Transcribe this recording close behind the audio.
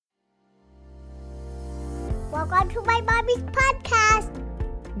Welcome to my mommy's podcast.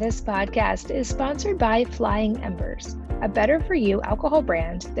 This podcast is sponsored by Flying Embers, a better-for-you alcohol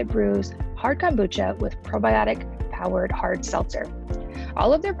brand that brews hard kombucha with probiotic-powered hard seltzer.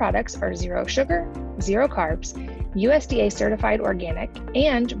 All of their products are zero sugar, zero carbs, USDA certified organic,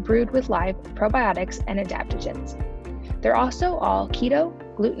 and brewed with live probiotics and adaptogens. They're also all keto,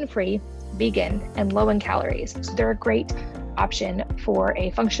 gluten-free, vegan, and low in calories, so they're a great option for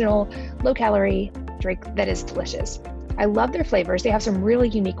a functional, low-calorie drink that is delicious. I love their flavors. They have some really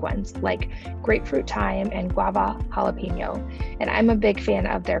unique ones like grapefruit thyme and guava jalapeno, and I'm a big fan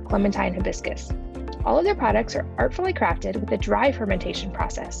of their clementine hibiscus. All of their products are artfully crafted with a dry fermentation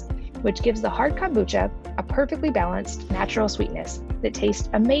process, which gives the hard kombucha a perfectly balanced natural sweetness that tastes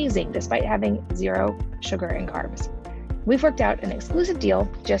amazing despite having zero sugar and carbs. We've worked out an exclusive deal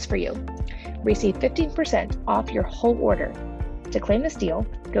just for you. Receive 15% off your whole order. To claim this deal,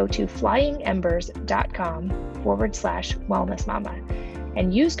 go to flyingembers.com/wellnessmama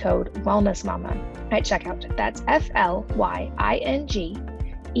and use code wellnessmama at checkout. That's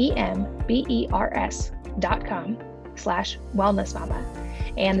FLYINGEMBERS.com/wellnessmama.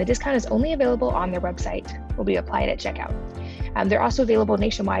 And the discount is only available on their website, will be applied at checkout. They're also available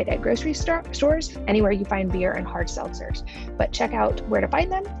nationwide at grocery stores, anywhere you find beer and hard seltzers. But check out where to find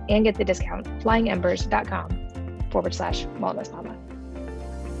them and get the discount, flyingembers.com/wellnessmama.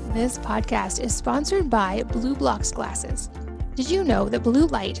 This podcast is sponsored by Blue Blocks glasses. Did you know that blue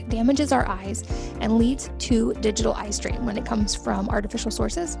light damages our eyes and leads to digital eye strain when it comes from artificial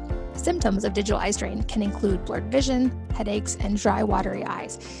sources? Symptoms of digital eye strain can include blurred vision, headaches, and dry, watery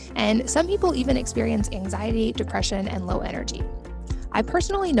eyes. And some people even experience anxiety, depression, and low energy. I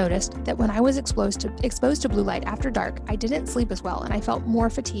personally noticed that when I was exposed to blue light after dark, I didn't sleep as well and I felt more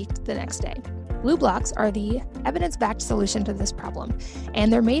fatigued the next day. Blue Blocks are the evidence-backed solution to this problem,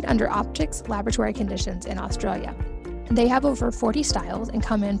 and they're made under optics laboratory conditions in Australia. They have over 40 styles and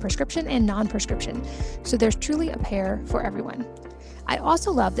come in prescription and non-prescription, so there's truly a pair for everyone. I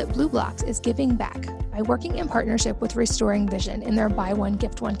also love that Blue Blocks is giving back by working in partnership with Restoring Vision in their Buy One,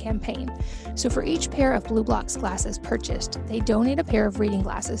 Gift One campaign. So for each pair of Blue Blocks glasses purchased, they donate a pair of reading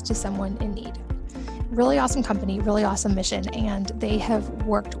glasses to someone in need. Really awesome company, really awesome mission, and they have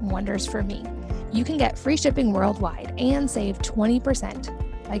worked wonders for me. You can get free shipping worldwide and save 20%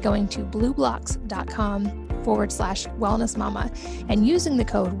 by going to blueblocks.com/wellnessmama and using the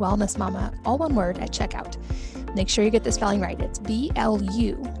code wellnessmama, all one word, at checkout. Make sure you get the spelling right. It's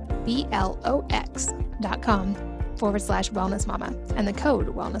BLUBLOX.com/wellnessmama and the code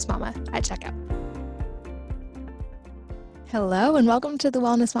wellnessmama at checkout. Hello and welcome to the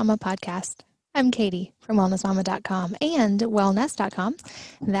Wellness Mama podcast. I'm Katie from wellnessmama.com and wellness.com.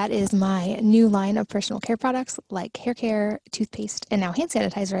 That is my new line of personal care products like hair care, toothpaste, and now hand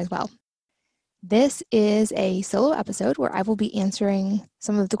sanitizer as well. This is a solo episode where I will be answering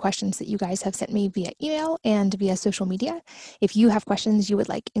some of the questions that you guys have sent me via email and via social media. If you have questions you would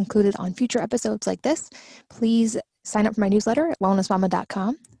like included on future episodes like this, please sign up for my newsletter at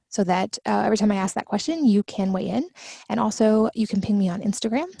wellnessmama.com so that every time I ask that question, you can weigh in. And also you can ping me on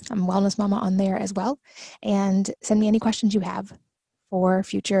Instagram. I'm Wellness Mama on there as well. And send me any questions you have for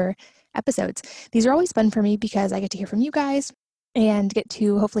future episodes. These are always fun for me because I get to hear from you guys and get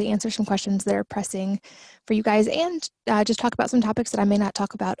to hopefully answer some questions that are pressing for you guys and just talk about some topics that I may not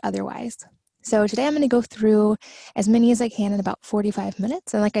talk about otherwise. So today I'm going to go through as many as I can in about 45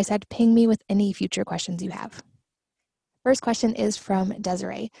 minutes. And like I said, ping me with any future questions you have. First question is from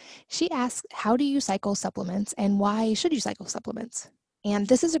Desiree. She asks, how do you cycle supplements and why should you cycle supplements? And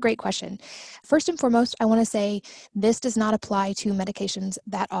this is a great question. First and foremost, I want to say this does not apply to medications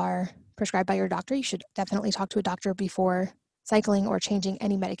that are prescribed by your doctor. You should definitely talk to a doctor before cycling or changing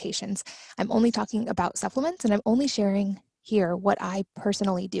any medications. I'm only talking about supplements and I'm only sharing here what I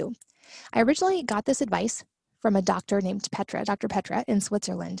personally do. I originally got this advice from a doctor named Dr. Petra in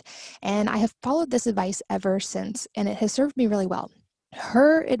Switzerland, and I have followed this advice ever since, and it has served me really well.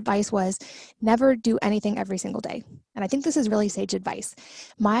 Her advice was never do anything every single day, and I think this is really sage advice.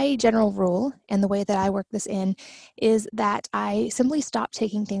 My general rule, and the way that I work this in, is that I simply stop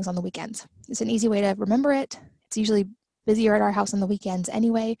taking things on the weekends. It's an easy way to remember it. It's usually busier at our house on the weekends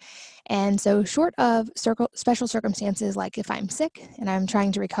anyway. And so short of special circumstances, like if I'm sick and I'm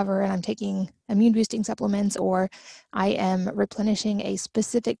trying to recover and I'm taking immune boosting supplements, or I am replenishing a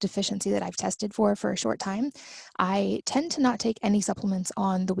specific deficiency that I've tested for a short time, I tend to not take any supplements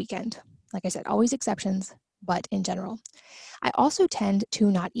on the weekend. Like I said, always exceptions, but in general. I also tend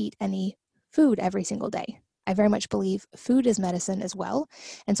to not eat any food every single day. I very much believe food is medicine as well.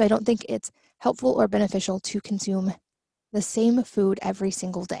 And so I don't think it's helpful or beneficial to consume the same food every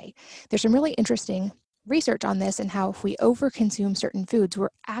single day. There's some really interesting research on this and how if we overconsume certain foods, we're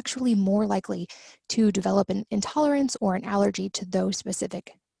actually more likely to develop an intolerance or an allergy to those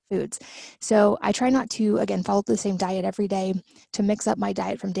specific foods. So I try not to, again, follow the same diet every day, to mix up my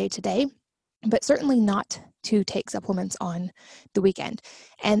diet from day to day, but certainly not to take supplements on the weekend.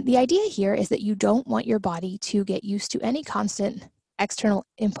 And the idea here is that you don't want your body to get used to any constant external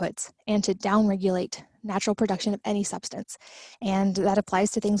inputs and to downregulate natural production of any substance. And that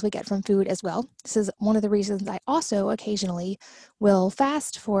applies to things we get from food as well. This is one of the reasons I also occasionally will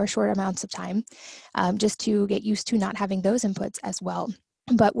fast for short amounts of time, just to get used to not having those inputs as well.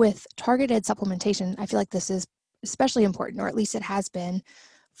 But with targeted supplementation, I feel like this is especially important, or at least it has been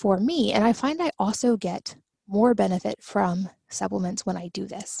for me. And I find I also get more benefit from supplements when I do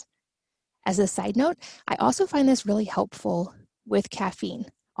this. As a side note, I also find this really helpful with caffeine,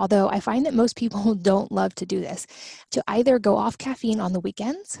 although I find that most people don't love to do this, to either go off caffeine on the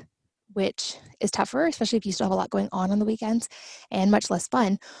weekends, which is tougher, especially if you still have a lot going on the weekends and much less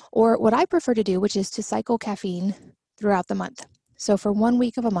fun, or what I prefer to do, which is to cycle caffeine throughout the month. So for 1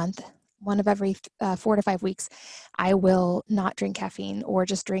 week of a month, one of every 4 to 5 weeks, I will not drink caffeine or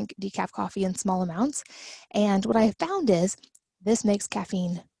just drink decaf coffee in small amounts. And what I have found is this makes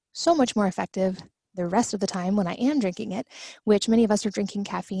caffeine so much more effective the rest of the time when I am drinking it, which many of us are drinking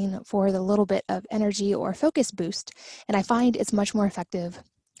caffeine for the little bit of energy or focus boost. And I find it's much more effective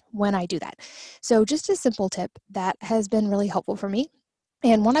when I do that. So just a simple tip that has been really helpful for me,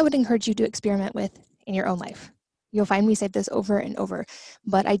 and one I would encourage you to experiment with in your own life. You'll find me say this over and over,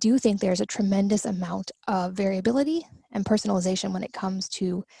 but I do think there's a tremendous amount of variability and personalization when it comes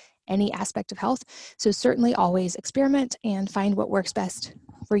to any aspect of health. So certainly always experiment and find what works best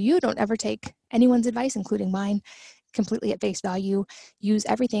for you. Don't ever take anyone's advice, including mine, completely at face value. Use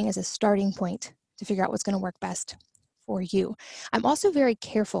everything as a starting point to figure out what's going to work best for you. I'm also very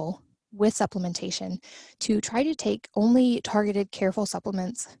careful with supplementation to try to take only targeted, careful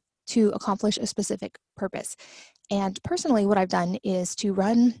supplements to accomplish a specific purpose. And personally, what I've done is to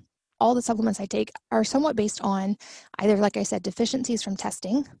run all the supplements I take are somewhat based on either, like I said, deficiencies from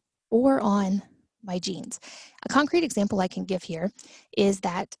testing or on my genes. A concrete example I can give here is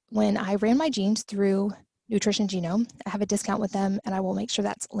that when I ran my genes through Nutrition Genome, I have a discount with them, and I will make sure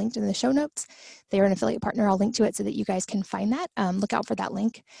that's linked in the show notes. They're an affiliate partner. I'll link to it so that you guys can find that. Look out for that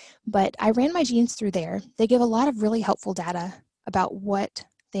link. But I ran my genes through there. They give a lot of really helpful data about what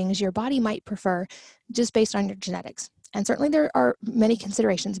things your body might prefer just based on your genetics. And certainly there are many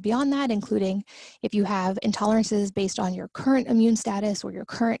considerations beyond that, including if you have intolerances based on your current immune status or your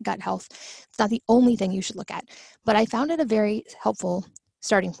current gut health. It's not the only thing you should look at, but I found it a very helpful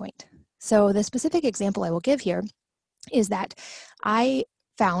starting point. So the specific example I will give here is that I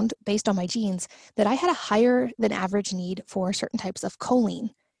found, based on my genes, that I had a higher than average need for certain types of choline,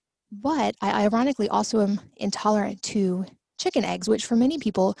 but I ironically also am intolerant to chicken eggs, which for many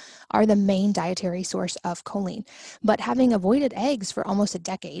people are the main dietary source of choline. But having avoided eggs for almost a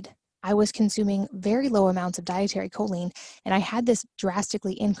decade, I was consuming very low amounts of dietary choline, and I had this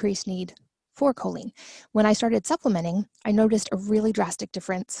drastically increased need for choline. When I started supplementing, I noticed a really drastic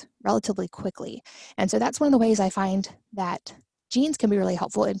difference relatively quickly. And so that's one of the ways I find that genes can be really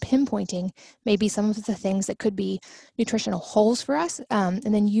helpful in pinpointing maybe some of the things that could be nutritional holes for us, and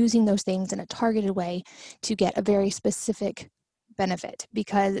then using those things in a targeted way to get a very specific benefit.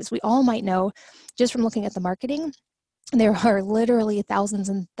 Because as we all might know, just from looking at the marketing, there are literally thousands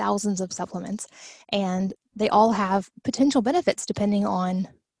and thousands of supplements, and they all have potential benefits depending on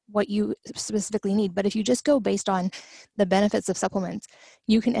what you specifically need. But if you just go based on the benefits of supplements,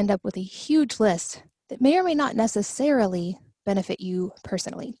 you can end up with a huge list that may or may not necessarily benefit you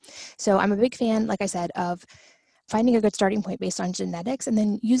personally. So I'm a big fan, like I said, of finding a good starting point based on genetics and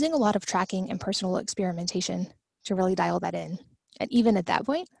then using a lot of tracking and personal experimentation to really dial that in. And even at that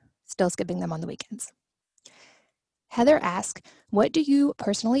point, still skipping them on the weekends. Heather asks, what do you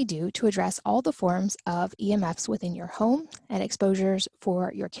personally do to address all the forms of EMFs within your home and exposures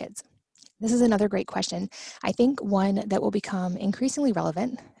for your kids? This is another great question. I think one that will become increasingly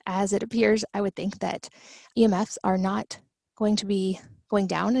relevant as it appears, I would think, that EMFs are not going to be going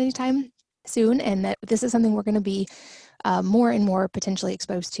down anytime soon, and that this is something we're going to be more and more potentially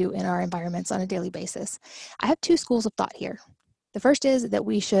exposed to in our environments on a daily basis. I have two schools of thought here. The first is that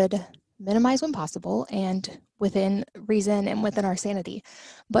we should minimize when possible and within reason and within our sanity,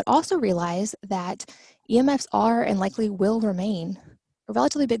 but also realize that EMFs are and likely will remain a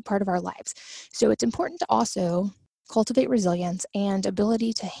relatively big part of our lives. So it's important to also cultivate resilience and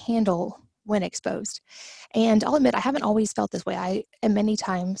ability to handle when exposed. And I'll admit, I haven't always felt this way. I, and many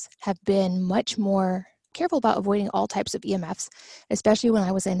times, have been much more careful about avoiding all types of EMFs, especially when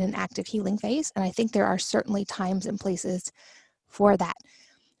I was in an active healing phase. And I think there are certainly times and places for that.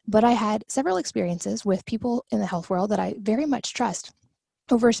 But I had several experiences with people in the health world that I very much trust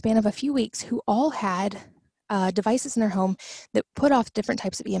over a span of a few weeks who all had devices in their home that put off different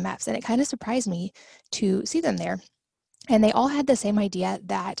types of EMFs. And it kind of surprised me to see them there. And they all had the same idea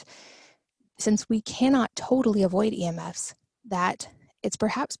that since we cannot totally avoid EMFs, that it's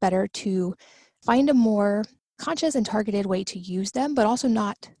perhaps better to find a more conscious and targeted way to use them, but also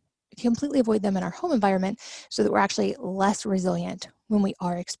not completely avoid them in our home environment so that we're actually less resilient when we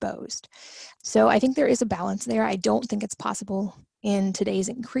are exposed. So I think there is a balance there. I don't think it's possible in today's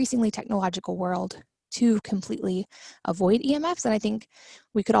increasingly technological world to completely avoid EMFs. And I think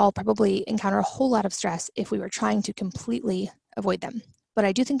we could all probably encounter a whole lot of stress if we were trying to completely avoid them. But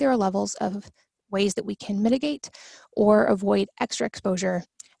I do think there are levels of ways that we can mitigate or avoid extra exposure,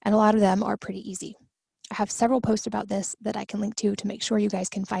 and a lot of them are pretty easy. I have several posts about this that I can link to make sure you guys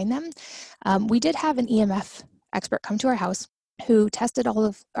can find them. We did have an EMF expert come to our house who tested all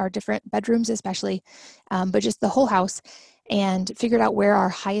of our different bedrooms especially, but just the whole house, and figured out where our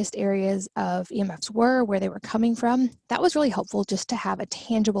highest areas of EMFs were, where they were coming from. That was really helpful just to have a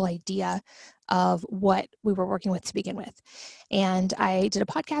tangible idea of what we were working with to begin with. And I did a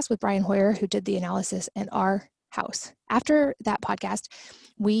podcast with Brian Hoyer, who did the analysis in our house. After that podcast,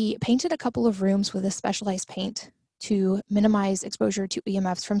 we painted a couple of rooms with a specialized paint to minimize exposure to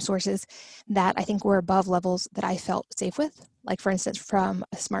EMFs from sources that I think were above levels that I felt safe with, like for instance from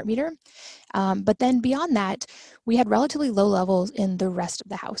a smart meter. But then beyond that, we had relatively low levels in the rest of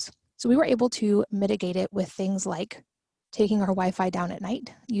the house. So we were able to mitigate it with things like taking our Wi-Fi down at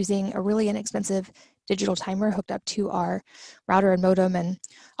night, using a really inexpensive digital timer hooked up to our router and modem and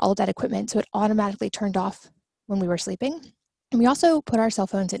all of that equipment, so it automatically turned off when we were sleeping. And we also put our cell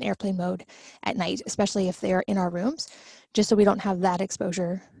phones in airplane mode at night, especially if they're in our rooms, just so we don't have that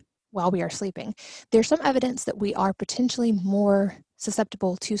exposure while we are sleeping. There's some evidence that we are potentially more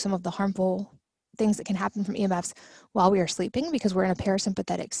susceptible to some of the harmful things that can happen from EMFs while we are sleeping because we're in a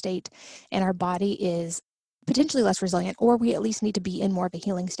parasympathetic state and our body is potentially less resilient, or we at least need to be in more of a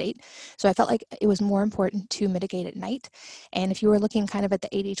healing state. So I felt like it was more important to mitigate at night. And if you were looking kind of at the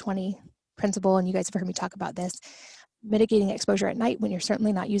 80-20 principle, and you guys have heard me talk about this, mitigating exposure at night when you're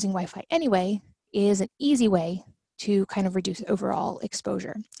certainly not using Wi-Fi anyway is an easy way to kind of reduce overall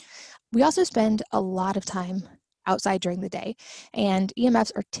exposure. We also spend a lot of time outside during the day, and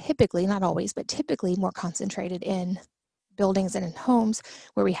EMFs are typically, not always, but typically more concentrated in buildings and in homes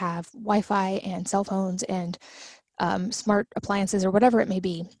where we have Wi-Fi and cell phones and smart appliances or whatever it may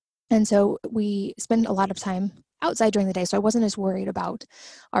be. And so we spend a lot of time outside during the day, so I wasn't as worried about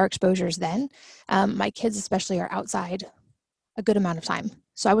our exposures then. My kids especially are outside a good amount of time,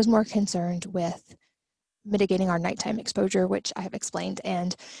 so I was more concerned with mitigating our nighttime exposure, which I have explained,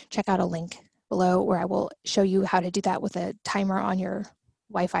 and check out a link below where I will show you how to do that with a timer on your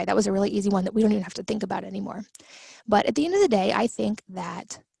Wi-Fi. That was a really easy one that we don't even have to think about anymore. But at the end of the day, I think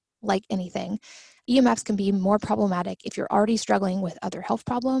that, like anything, EMFs can be more problematic if you're already struggling with other health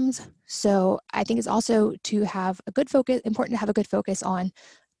problems. So I think it's also to have a good focus, important to have a good focus on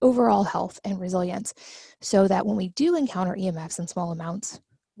overall health and resilience so that when we do encounter EMFs in small amounts,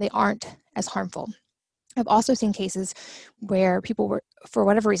 they aren't as harmful. I've also seen cases where people were, for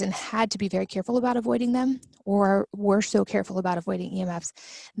whatever reason, had to be very careful about avoiding them, or were so careful about avoiding EMFs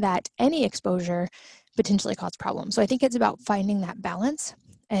that any exposure potentially caused problems. So I think it's about finding that balance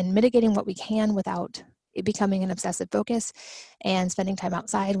and mitigating what we can without it becoming an obsessive focus, and spending time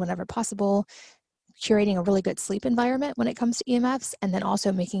outside whenever possible, curating a really good sleep environment when it comes to EMFs, and then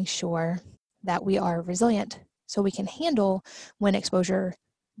also making sure that we are resilient so we can handle when exposure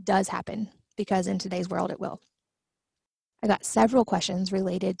does happen, because in today's world it will. I got several questions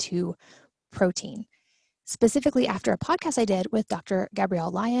related to protein, specifically after a podcast I did with Dr.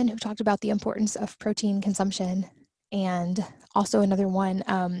 Gabrielle Lyon, who talked about the importance of protein consumption, and also another one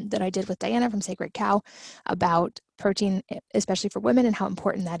that I did with Diana from Sacred Cow about protein, especially for women, and how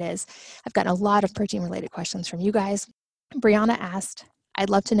important that is. I've gotten a lot of protein-related questions from you guys. Brianna asked, I'd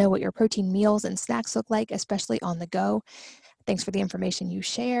love to know what your protein meals and snacks look like, especially on the go. Thanks for the information you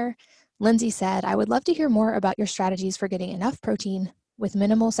share. Lindsay said, I would love to hear more about your strategies for getting enough protein with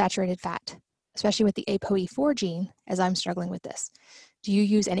minimal saturated fat, especially with the ApoE4 gene, as I'm struggling with this. Do you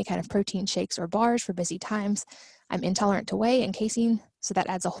use any kind of protein shakes or bars for busy times? I'm intolerant to whey and casein, so that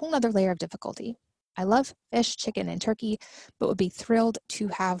adds a whole nother layer of difficulty. I love fish, chicken, and turkey, but would be thrilled to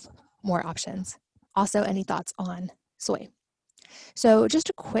have more options. Also, any thoughts on soy? So just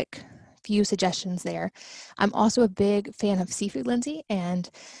a quick few suggestions there. I'm also a big fan of seafood, Lindsay, and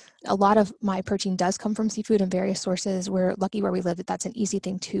A lot of my protein does come from seafood and various sources. We're lucky where we live that that's an easy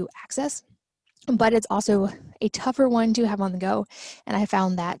thing to access, but it's also a tougher one to have on the go. And I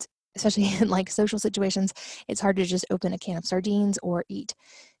found that, especially in like social situations, it's hard to just open a can of sardines or eat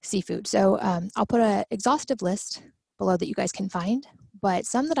seafood. So I'll put an exhaustive list below that you guys can find, but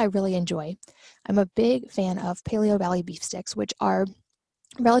some that I really enjoy. I'm a big fan of Paleo Valley beef sticks, which are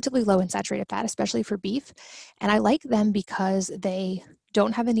relatively low in saturated fat, especially for beef. And I like them because they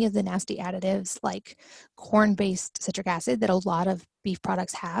don't have any of the nasty additives like corn-based citric acid that a lot of beef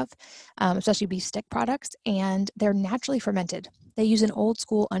products have, especially beef stick products, and they're naturally fermented. They use an old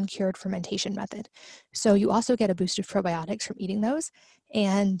school uncured fermentation method. So you also get a boost of probiotics from eating those.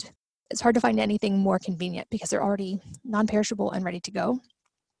 And it's hard to find anything more convenient because they're already non-perishable and ready to go.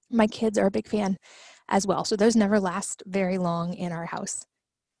 My kids are a big fan as well. So those never last very long in our house.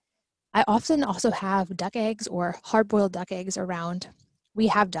 I often also have duck eggs or hard-boiled duck eggs around. We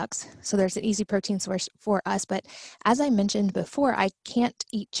have ducks, so there's an easy protein source for us. But as I mentioned before, I can't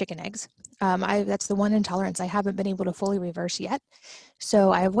eat chicken eggs. That's the one intolerance I haven't been able to fully reverse yet.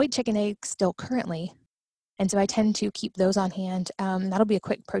 So I avoid chicken eggs still currently. And so I tend to keep those on hand. That'll be a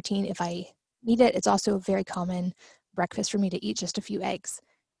quick protein if I need it. It's also a very common breakfast for me to eat just a few eggs.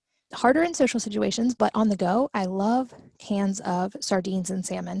 Harder in social situations, but on the go, I love cans of sardines and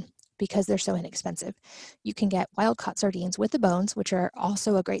salmon because they're so inexpensive. You can get wild-caught sardines with the bones, which are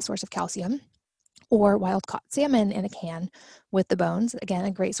also a great source of calcium, or wild-caught salmon in a can with the bones, again,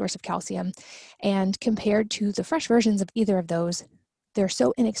 a great source of calcium. And compared to the fresh versions of either of those, they're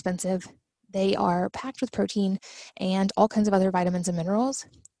so inexpensive. They are packed with protein and all kinds of other vitamins and minerals,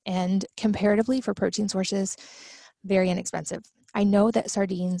 and comparatively for protein sources, very inexpensive. I know that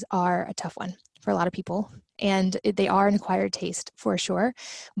sardines are a tough one for a lot of people, and they are an acquired taste for sure.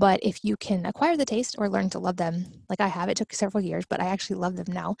 But if you can acquire the taste or learn to love them, like I have, it took several years, but I actually love them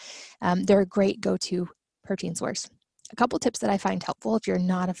now. They're a great go-to protein source. A couple tips that I find helpful if you're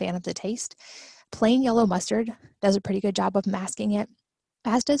not a fan of the taste. Plain yellow mustard does a pretty good job of masking it,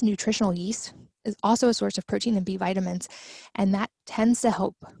 as does nutritional yeast. Is also a source of protein and B vitamins, and that tends to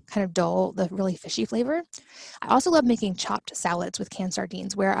help kind of dull the really fishy flavor. I also love making chopped salads with canned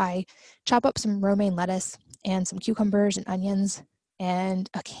sardines, where I chop up some romaine lettuce and some cucumbers and onions and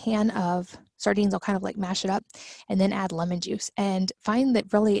a can of sardines. I'll kind of like mash it up and then add lemon juice, and find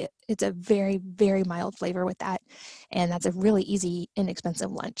that really it's a very, very mild flavor with that, and that's a really easy,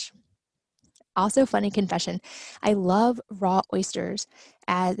 inexpensive lunch. Also, funny confession, I love raw oysters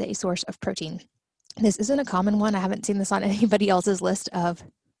as a source of protein. This isn't a common one. I haven't seen this on anybody else's list of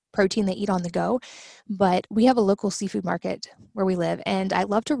protein they eat on the go, but we have a local seafood market where we live, and I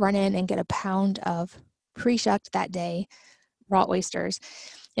love to run in and get a pound of pre-shucked that day raw oysters.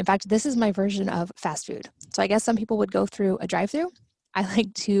 In fact, this is my version of fast food. So I guess some people would go through a drive-through. I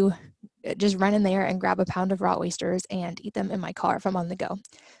like to just run in there and grab a pound of raw oysters and eat them in my car if I'm on the go.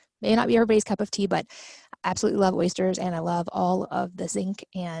 May not be everybody's cup of tea, but I absolutely love oysters, and I love all of the zinc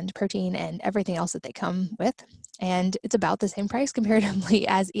and protein and everything else that they come with. And it's about the same price comparatively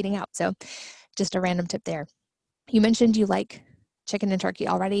as eating out. So just a random tip there. You mentioned you like chicken and turkey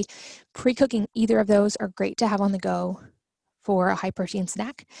already. Pre-cooking either of those are great to have on the go for a high protein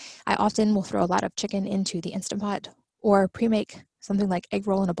snack. I often will throw a lot of chicken into the Instant Pot or pre-make something like egg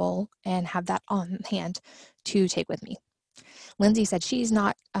roll in a bowl and have that on hand to take with me. Lindsay said she's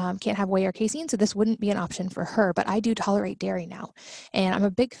not, can't have whey or casein, so this wouldn't be an option for her, but I do tolerate dairy now. And I'm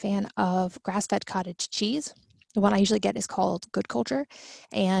a big fan of grass-fed cottage cheese. The one I usually get is called Good Culture,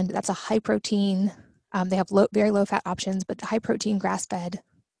 and that's a high protein, they have very low fat options, but the high protein grass-fed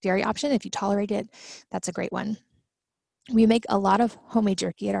dairy option, if you tolerate it, that's a great one. We make a lot of homemade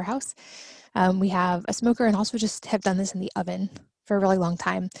jerky at our house. We have a smoker and also just have done this in the oven for a really long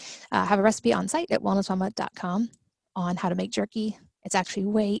time. I have a recipe on site at wellnessmama.com on how to make jerky. It's actually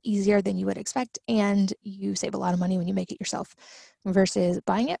way easier than you would expect, and you save a lot of money when you make it yourself versus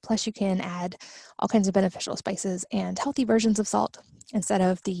buying it. Plus, you can add all kinds of beneficial spices and healthy versions of salt instead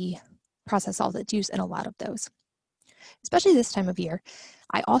of the processed salt that's used in a lot of those, especially this time of year.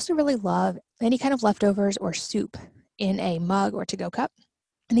 I also really love any kind of leftovers or soup in a mug or to-go cup.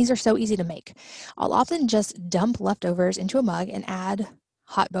 And these are so easy to make. I'll often just dump leftovers into a mug and add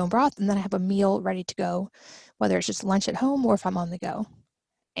hot bone broth, and then I have a meal ready to go, whether it's just lunch at home or if I'm on the go.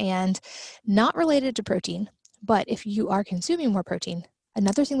 And not related to protein, but if you are consuming more protein,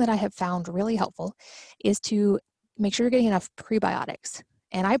 another thing that I have found really helpful is to make sure you're getting enough prebiotics.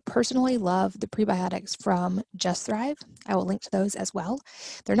 And I personally love the prebiotics from Just Thrive. I will link to those as well.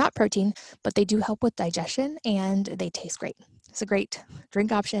 They're not protein, but they do help with digestion and they taste great. It's a great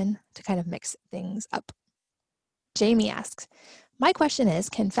drink option to kind of mix things up. Jamie asks, My question is,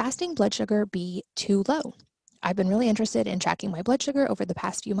 can fasting blood sugar be too low? I've been really interested in tracking my blood sugar over the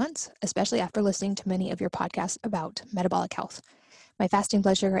past few months, especially after listening to many of your podcasts about metabolic health. My fasting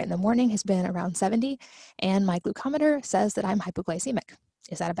blood sugar in the morning has been around 70, and my glucometer says that I'm hypoglycemic.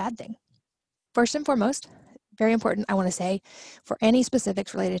 Is that a bad thing? First and foremost, very important, I want to say, for any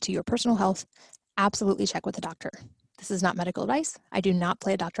specifics related to your personal health, absolutely check with a doctor. This is not medical advice. I do not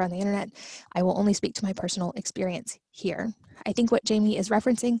play a doctor on the internet. I will only speak to my personal experience here. I think what Jamie is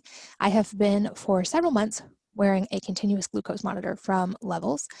referencing, I have been for several months wearing a continuous glucose monitor from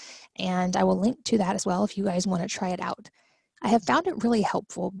Levels, and I will link to that as well if you guys want to try it out. I have found it really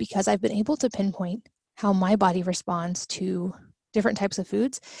helpful because I've been able to pinpoint how my body responds to different types of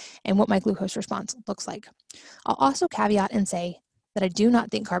foods and what my glucose response looks like. I'll also caveat and say that I do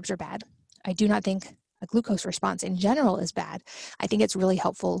not think carbs are bad. I do not think a glucose response in general is bad. I think it's really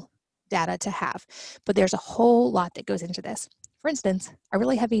helpful data to have, but there's a whole lot that goes into this. For instance, a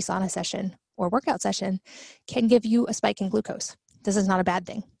really heavy sauna session or workout session can give you a spike in glucose. This is not a bad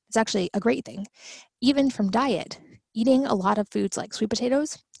thing. It's actually a great thing. Even from diet, eating a lot of foods like sweet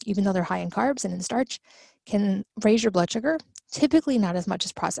potatoes, even though they're high in carbs and in starch, can raise your blood sugar, typically not as much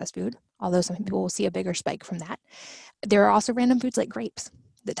as processed food, although some people will see a bigger spike from that. There are also random foods like grapes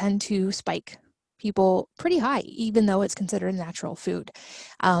that tend to spike people pretty high, even though it's considered a natural food.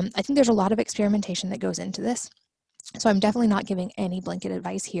 I think there's a lot of experimentation that goes into this. So I'm definitely not giving any blanket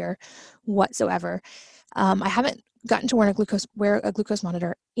advice here whatsoever. I haven't gotten to wear a glucose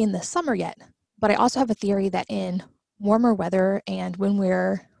monitor in the summer yet, but I also have a theory that in warmer weather and when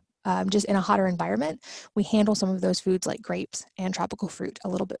we're just in a hotter environment, we handle some of those foods like grapes and tropical fruit a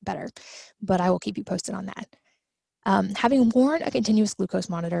little bit better, but I will keep you posted on that. Having worn a continuous glucose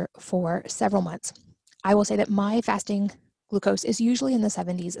monitor for several months, I will say that my fasting glucose is usually in the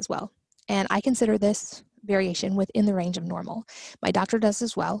 70s as well, and I consider this variation within the range of normal. My doctor does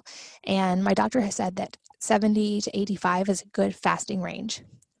as well, and my doctor has said that 70 to 85 is a good fasting range.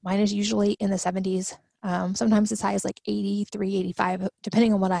 Mine is usually in the 70s, sometimes as high as like 83, 85,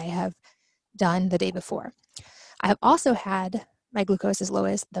 depending on what I have done the day before. I have also had my glucose as low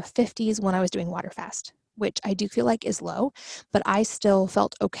as the 50s when I was doing water fast, which I do feel like is low, but I still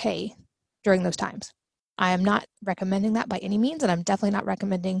felt okay during those times. I am not recommending that by any means, and I'm definitely not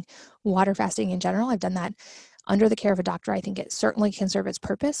recommending water fasting in general. I've done that under the care of a doctor. I think it certainly can serve its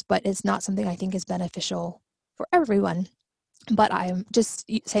purpose, but it's not something I think is beneficial for everyone. But I'm just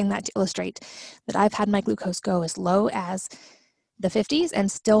saying that to illustrate that I've had my glucose go as low as the 50s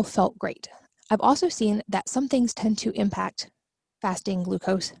and still felt great. I've also seen that some things tend to impact fasting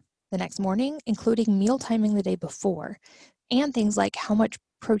glucose the next morning, including meal timing the day before, and things like how much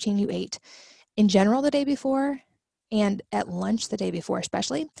protein you ate in general the day before and at lunch the day before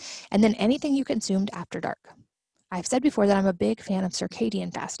especially, and then anything you consumed after dark. I've said before that I'm a big fan of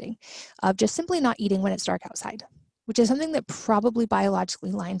circadian fasting, of just simply not eating when it's dark outside, which is something that probably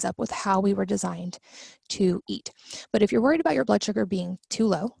biologically lines up with how we were designed to eat. But if you're worried about your blood sugar being too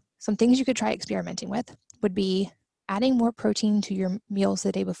low, some things you could try experimenting with would be adding more protein to your meals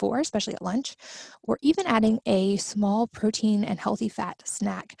the day before, especially at lunch, or even adding a small protein and healthy fat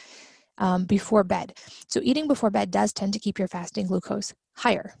snack before bed. So eating before bed does tend to keep your fasting glucose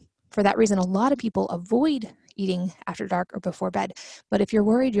higher. For that reason, a lot of people avoid eating after dark or before bed. But if you're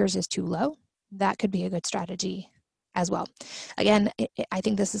worried yours is too low, that could be a good strategy as well. Again, I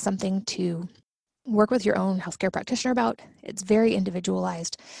think this is something to work with your own healthcare practitioner about. It's very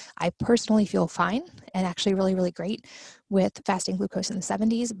individualized. I personally feel fine and actually really, really great with fasting glucose in the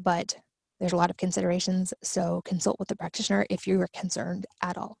 70s, but there's a lot of considerations. So consult with the practitioner if you are concerned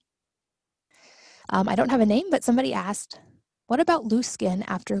at all. I don't have a name, but somebody asked, what about loose skin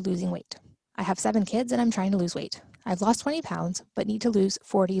after losing weight? I have 7 kids and I'm trying to lose weight. I've lost 20 pounds, but need to lose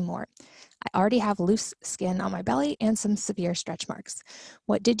 40 more. I already have loose skin on my belly and some severe stretch marks.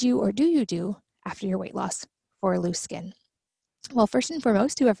 What did you or do you do after your weight loss for loose skin? Well, first and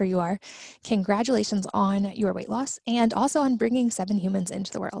foremost, whoever you are, congratulations on your weight loss and also on bringing 7 humans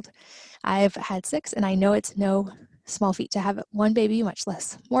into the world. I've had 6 and I know it's no small feat to have 1 baby, much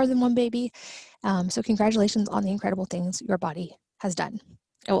less more than 1 baby. So congratulations on the incredible things your body has done.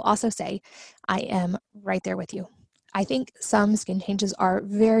 I will also say I am right there with you. I think some skin changes are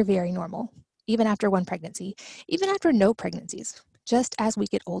very, very normal, even after 1 pregnancy, even after no pregnancies, just as we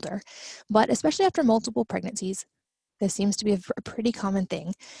get older. But especially after multiple pregnancies, this seems to be a pretty common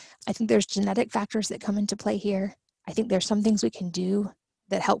thing. I think there's genetic factors that come into play here. I think there's some things we can do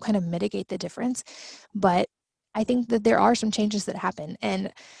that help kind of mitigate the difference. But I think that there are some changes that happen.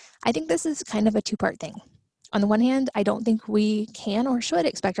 And I think this is kind of a 2-part thing. On the one hand, I don't think we can or should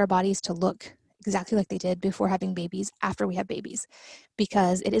expect our bodies to look exactly like they did before having babies, after we have babies,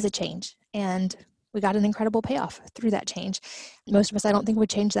 because it is a change. And we got an incredible payoff through that change. Most of us, I don't think, would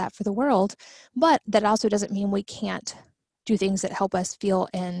change that for the world, but that also doesn't mean we can't do things that help us feel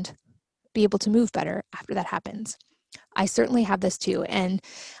and be able to move better after that happens. I certainly have this too. And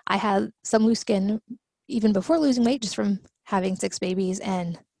I had some loose skin even before losing weight, just from having 6 babies.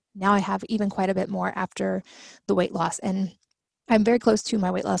 And now I have even quite a bit more after the weight loss. And I'm very close to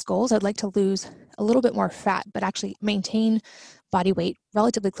my weight loss goals. I'd like to lose a little bit more fat, but actually maintain body weight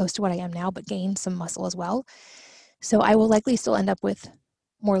relatively close to what I am now, but gain some muscle as well. So I will likely still end up with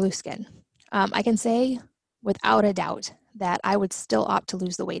more loose skin. I can say without a doubt that I would still opt to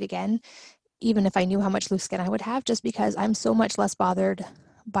lose the weight again, even if I knew how much loose skin I would have, just because I'm so much less bothered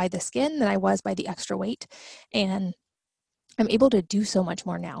by the skin than I was by the extra weight. And I'm able to do so much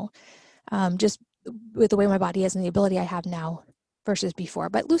more now, just with the way my body is and the ability I have now versus before.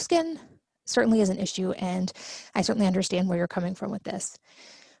 But loose skin certainly is an issue, and I certainly understand where you're coming from with this.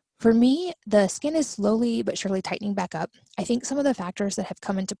 For me, the skin is slowly but surely tightening back up. I think some of the factors that have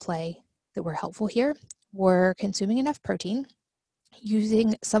come into play that were helpful here were consuming enough protein,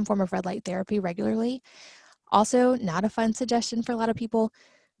 using some form of red light therapy regularly. Also, not a fun suggestion for a lot of people,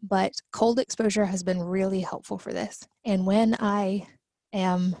 but cold exposure has been really helpful for this. And when I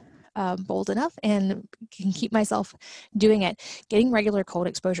am bold enough and can keep myself doing it, getting regular cold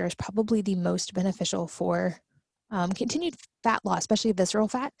exposure is probably the most beneficial for continued fat loss, especially visceral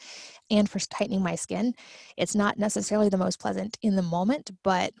fat, and for tightening my skin. It's not necessarily the most pleasant in the moment,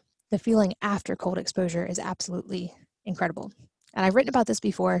 but the feeling after cold exposure is absolutely incredible. And I've written about this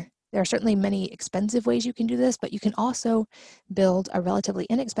before. There are certainly many expensive ways you can do this, but you can also build a relatively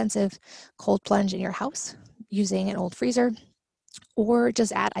inexpensive cold plunge in your house using an old freezer, or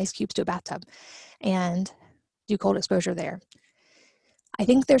just add ice cubes to a bathtub and do cold exposure there. I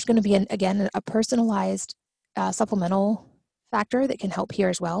think there's going to be, again, a personalized supplemental factor that can help here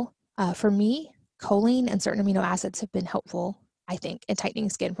as well. For me, choline and certain amino acids have been helpful, I think, in tightening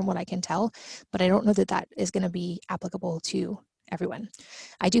skin from what I can tell, but I don't know that that is going to be applicable to everyone.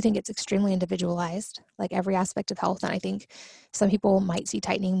 I do think it's extremely individualized, like every aspect of health, and I think some people might see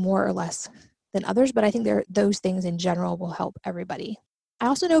tightening more or less than others, but I think those things in general will help everybody. I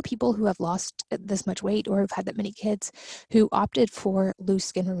also know people who have lost this much weight or have had that many kids who opted for loose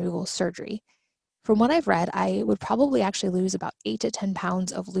skin removal surgery. From what I've read, I would probably actually lose about 8 to 10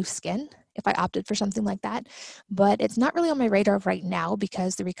 pounds of loose skin if I opted for something like that, but it's not really on my radar right now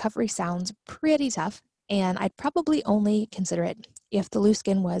because the recovery sounds pretty tough, and I'd probably only consider it if the loose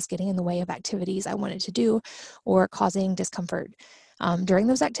skin was getting in the way of activities I wanted to do or causing discomfort during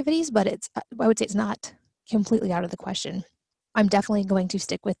those activities, but I would say it's not completely out of the question. I'm definitely going to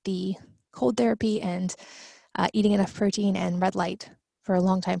stick with the cold therapy and eating enough protein and red light for a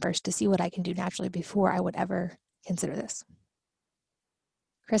long time first to see what I can do naturally before I would ever consider this.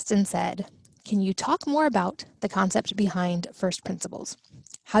 Kristen said, can you talk more about the concept behind first principles?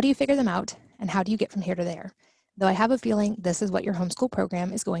 How do you figure them out, and how do you get from here to there? Though I have a feeling this is what your homeschool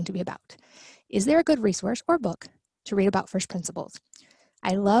program is going to be about. Is there a good resource or book to read about first principles?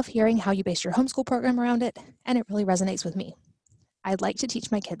 I love hearing how you base your homeschool program around it, and it really resonates with me. I'd like to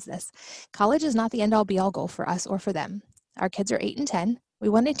teach my kids this. College is not the end-all be-all goal for us or for them. Our kids are 8 and 10. We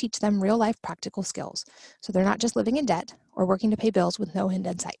want to teach them real-life practical skills, so they're not just living in debt or working to pay bills with no end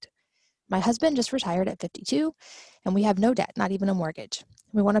in sight. My husband just retired at 52, and we have no debt, not even a mortgage.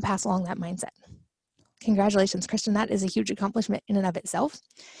 We want to pass along that mindset. Congratulations, Kristen. That is a huge accomplishment in and of itself.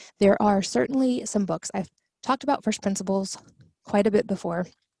 There are certainly some books. I've talked about first principles quite a bit before.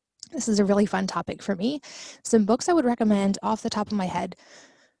 This is a really fun topic for me. Some books I would recommend off the top of my head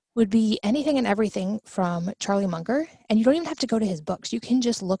would be anything and everything from Charlie Munger. And you don't even have to go to his books. You can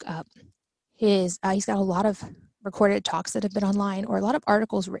just look up he's got a lot of recorded talks that have been online or a lot of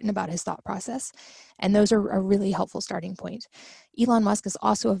articles written about his thought process. And those are a really helpful starting point. Elon Musk is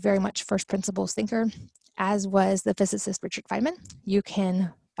also a very much first principles thinker, as was the physicist Richard Feynman. You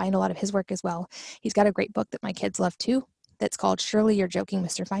can find a lot of his work as well. He's got a great book that my kids love too, that's called Surely You're Joking,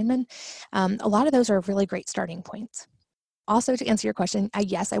 Mr. Feynman. A lot of those are really great starting points. Also, to answer your question,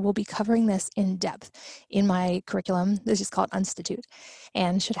 yes, I will be covering this in depth in my curriculum. This is called Institute,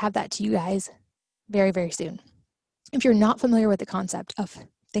 and should have that to you guys very, very soon. If you're not familiar with the concept of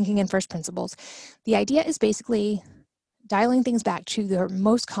thinking in first principles, the idea is basically dialing things back to their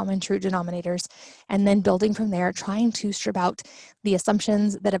most common true denominators and then building from there, trying to strip out the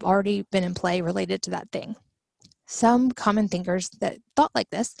assumptions that have already been in play related to that thing. Some common thinkers that thought like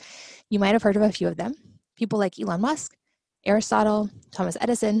this, you might have heard of a few of them. People like Elon Musk, Aristotle, Thomas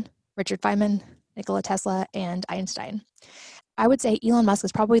Edison, Richard Feynman, Nikola Tesla, and Einstein. I would say Elon Musk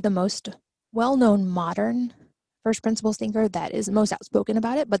is probably the most well-known modern first principles thinker that is most outspoken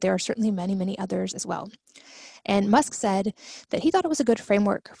about it, but there are certainly many, many others as well. And Musk said that he thought it was a good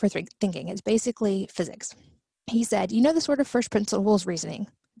framework for thinking. It's basically physics. He said, you know, the sort of first principles reasoning.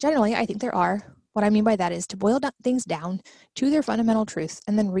 Generally, I think there are. What I mean by that is to boil things down to their fundamental truths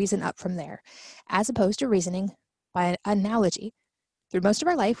and then reason up from there, as opposed to reasoning by analogy. Through most of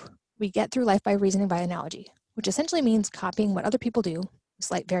our life, we get through life by reasoning by analogy, which essentially means copying what other people do, with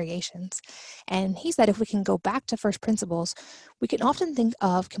slight variations. And he said if we can go back to first principles, we can often think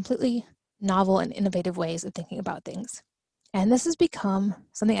of completely novel and innovative ways of thinking about things. And this has become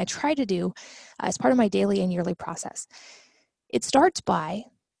something I try to do as part of my daily and yearly process. It starts by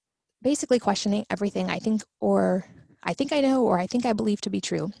basically questioning everything I think I know or I think I believe to be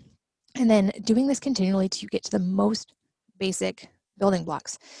true. And then doing this continually to get to the most basic building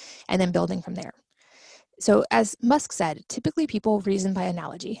blocks and then building from there. So as Musk said, typically people reason by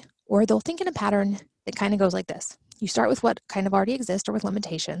analogy, or they'll think in a pattern that kind of goes like this. You start with what kind of already exists or with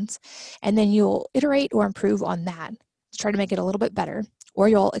limitations, and then you'll iterate or improve on that to try to make it a little bit better, or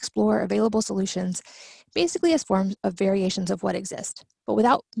you'll explore available solutions basically as forms of variations of what exists, but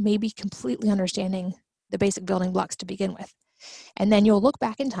without maybe completely understanding the basic building blocks to begin with. And then you'll look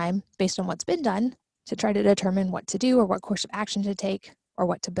back in time based on what's been done to try to determine what to do or what course of action to take or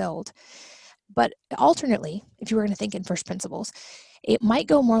what to build. But alternately, if you were going to think in first principles, it might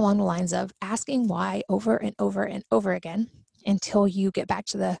go more along the lines of asking why over and over and over again until you get back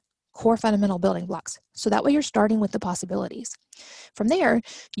to the core fundamental building blocks. So that way you're starting with the possibilities. From there,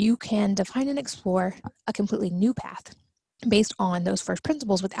 you can define and explore a completely new path based on those first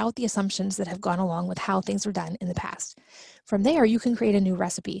principles without the assumptions that have gone along with how things were done in the past. From there, you can create a new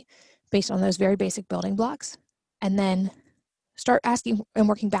recipe based on those very basic building blocks, and then start asking and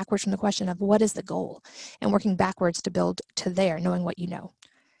working backwards from the question of what is the goal, and working backwards to build to there, knowing what you know.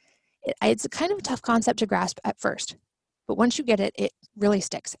 It's a kind of a tough concept to grasp at first, but once you get it, it really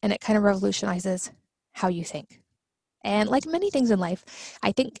sticks, and it kind of revolutionizes how you think. And like many things in life,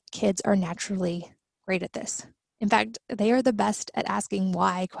 I think kids are naturally great at this. In fact, they are the best at asking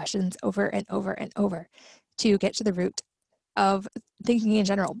why questions over and over and over to get to the root of thinking in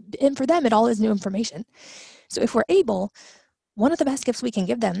general. And for them, it all is new information. So if we're able, one of the best gifts we can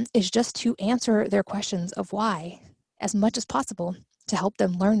give them is just to answer their questions of why as much as possible to help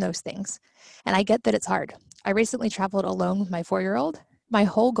them learn those things. And I get that it's hard. I recently traveled alone with my 4-year-old. My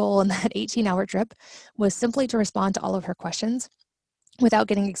whole goal in that 18-hour trip was simply to respond to all of her questions without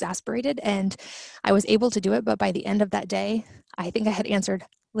getting exasperated. And I was able to do it. But by the end of that day, I think I had answered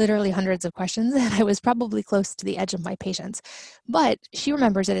literally hundreds of questions, and I was probably close to the edge of my patience. But she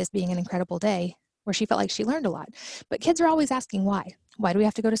remembers it as being an incredible day where she felt like she learned a lot. But kids are always asking why. Why do we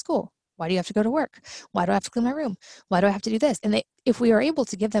have to go to school? Why do you have to go to work? Why do I have to clean my room? Why do I have to do this? And if we are able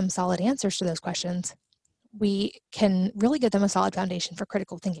to give them solid answers to those questions, we can really give them a solid foundation for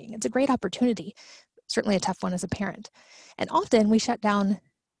critical thinking. It's a great opportunity, certainly a tough one as a parent. And often we shut down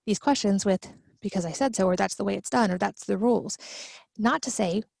these questions with, because I said so, or that's the way it's done, or that's the rules. Not to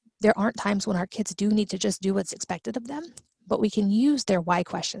say there aren't times when our kids do need to just do what's expected of them, but we can use their why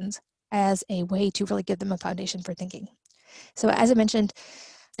questions as a way to really give them a foundation for thinking. So as I mentioned,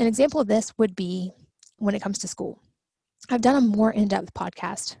 an example of this would be when it comes to school. I've done a more in-depth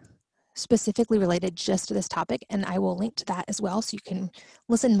podcast specifically related just to this topic, and I will link to that as well so you can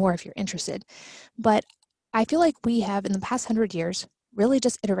listen more if you're interested. But I feel like we have, in the past 100 years, really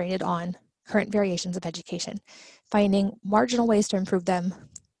just iterated on current variations of education, finding marginal ways to improve them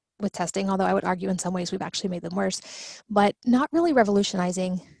with testing, although I would argue in some ways we've actually made them worse, but not really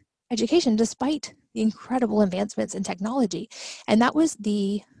revolutionizing education despite the incredible advancements in technology. And that was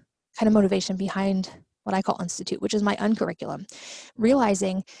the kind of motivation behind what I call Institute, which is my uncurriculum,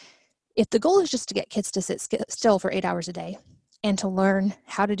 realizing if the goal is just to get kids to sit still for 8 hours a day and to learn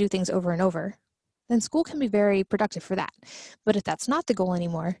how to do things over and over, then school can be very productive for that. But if that's not the goal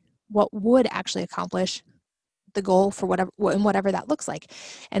anymore, what would actually accomplish the goal for whatever that looks like?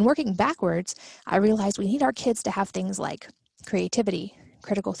 And working backwards, I realized we need our kids to have things like creativity,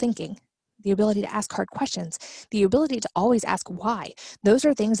 critical thinking, the ability to ask hard questions, the ability to always ask why. Those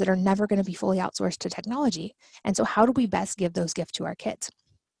are things that are never going to be fully outsourced to technology. And so how do we best give those gifts to our kids?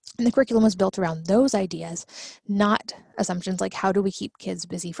 And the curriculum was built around those ideas, not assumptions like how do we keep kids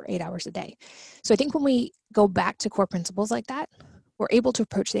busy for 8 hours a day. So I think when we go back to core principles like that, we're able to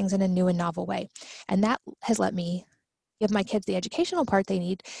approach things in a new and novel way. And that has let me give my kids the educational part they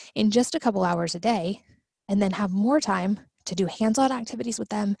need in just a couple hours a day, and then have more time to do hands-on activities with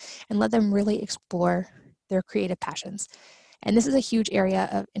them and let them really explore their creative passions. And this is a huge area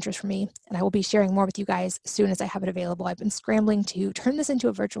of interest for me, and I will be sharing more with you guys as soon as I have it available. I've been scrambling to turn this into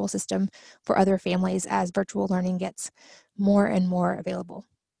a virtual system for other families as virtual learning gets more and more available.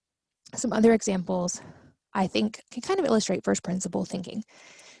 Some other examples I think can kind of illustrate first principle thinking.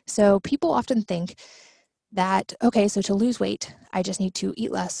 So people often think that, okay, so to lose weight, I just need to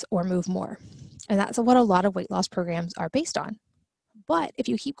eat less or move more. And that's what a lot of weight loss programs are based on. But if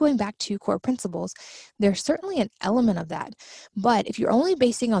you keep going back to core principles, there's certainly an element of that. But if you're only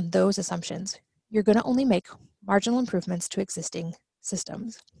basing on those assumptions, you're going to only make marginal improvements to existing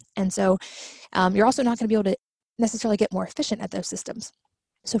systems. And so you're also not going to be able to necessarily get more efficient at those systems.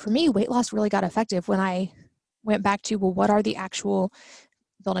 So for me, weight loss really got effective when I went back to, well, what are the actual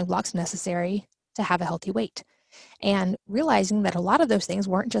building blocks necessary to have a healthy weight? And realizing that a lot of those things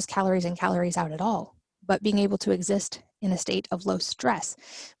weren't just calories in, calories out at all, but being able to exist in a state of low stress,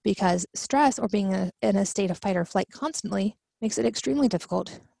 because stress or being in a state of fight or flight constantly makes it extremely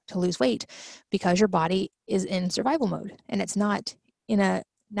difficult to lose weight because your body is in survival mode and it's not in a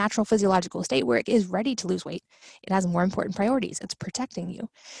natural physiological state where it is ready to lose weight. It has more important priorities. It's protecting you.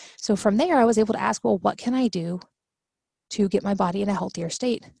 So from there, I was able to ask, well, what can I do to get my body in a healthier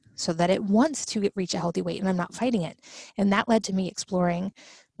state so that it wants to reach a healthy weight and I'm not fighting it? And that led to me exploring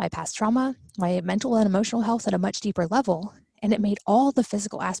my past trauma, my mental and emotional health at a much deeper level, and it made all the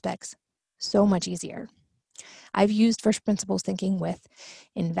physical aspects so much easier. I've used first principles thinking with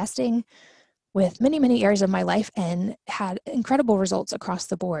investing, with many, many areas of my life, and had incredible results across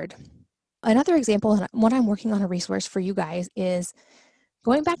the board. Another example, and what I'm working on a resource for you guys, is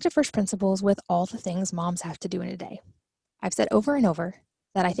going back to first principles with all the things moms have to do in a day. I've said over and over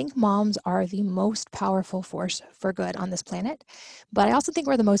that I think moms are the most powerful force for good on this planet, but I also think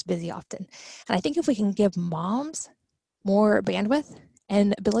we're the most busy often. And I think if we can give moms more bandwidth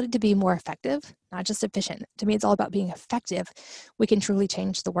and ability to be more effective, not just efficient. To me, it's all about being effective. We can truly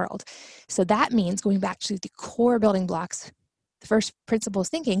change the world. So that means going back to the core building blocks, the first principles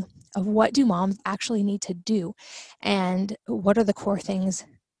thinking of what do moms actually need to do and what are the core things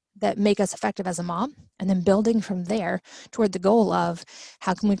that make us effective as a mom, and then building from there toward the goal of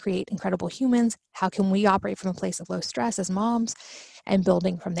how can we create incredible humans, how can we operate from a place of low stress as moms, and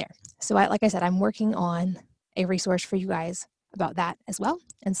building from there. So like I said, I'm working on a resource for you guys about that as well,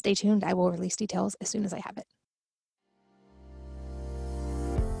 and stay tuned. I will release details as soon as I have it.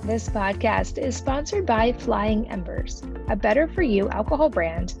 This podcast is sponsored by Flying Embers, a better-for-you alcohol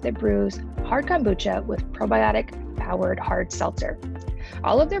brand that brews hard kombucha with probiotic-powered hard seltzer.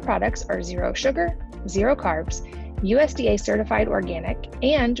 All of their products are zero sugar, zero carbs, USDA certified organic,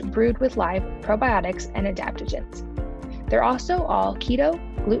 and brewed with live probiotics and adaptogens. They're also all keto,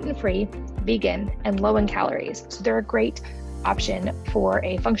 gluten-free, vegan, and low in calories, so they're a great option for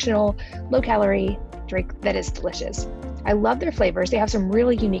a functional, low-calorie drink that is delicious. I love their flavors. They have some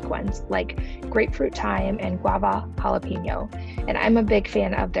really unique ones like grapefruit thyme and guava jalapeno, and I'm a big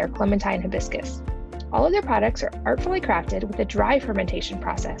fan of their clementine hibiscus. All of their products are artfully crafted with a dry fermentation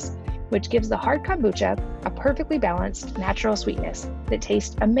process, which gives the hard kombucha a perfectly balanced natural sweetness that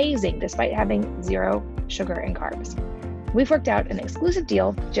tastes amazing despite having zero sugar and carbs. We've worked out an exclusive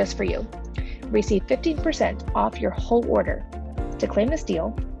deal just for you. Receive 15% off your whole order. To claim this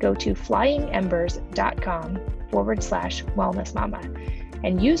deal, go to flyingembers.com/wellnessmama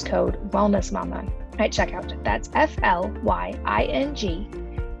and use code wellnessmama at checkout. That's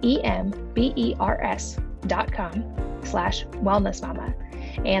FLYINGEMBERS.com/wellnessmama.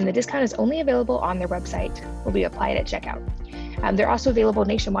 And the discount is only available on their website, will be applied at checkout. They're also available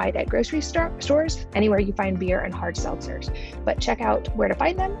nationwide at grocery stores, anywhere you find beer and hard seltzers. But check out where to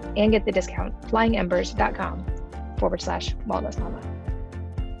find them and get the discount, flyingembers.com/wellnessmama.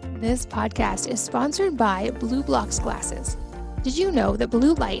 This podcast is sponsored by Blue Blocks Glasses. Did you know that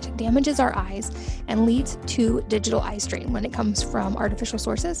blue light damages our eyes and leads to digital eye strain when it comes from artificial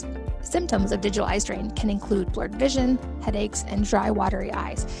sources? Symptoms of digital eye strain can include blurred vision, headaches, and dry, watery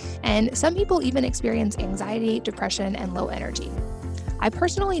eyes. And some people even experience anxiety, depression, and low energy. I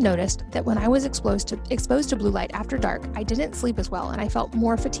personally noticed that when I was exposed to blue light after dark, I didn't sleep as well and I felt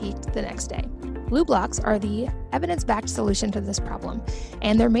more fatigued the next day. Blue blocks are the evidence-backed solution to this problem,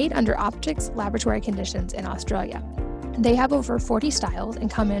 and they're made under Optics laboratory conditions in Australia. They have over 40 styles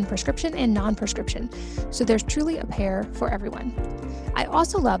and come in prescription and non-prescription, so there's truly a pair for everyone. I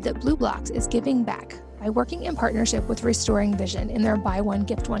also love that Blue Blocks is giving back by working in partnership with Restoring Vision in their Buy One,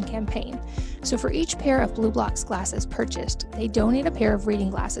 Gift One campaign. So for each pair of Blue Blocks glasses purchased, they donate a pair of reading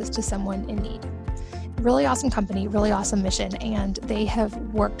glasses to someone in need. Really awesome company, really awesome mission, and they have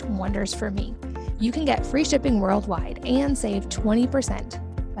worked wonders for me. You can get free shipping worldwide and save 20%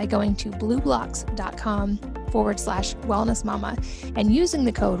 by going to blueblocks.com BLUx.com/wellnessmama and using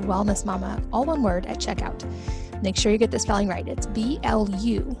the code wellnessmama, all one word, at checkout. Make sure you get the spelling right. It's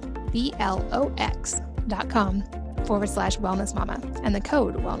BLUBLOX.com/wellnessmama and the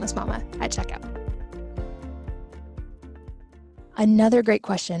code wellnessmama at checkout. Another great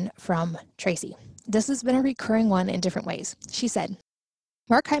question from Tracy. This has been a recurring one in different ways. She said,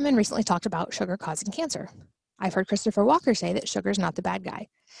 Mark Hyman recently talked about sugar causing cancer. I've heard Christopher Walker say that sugar is not the bad guy.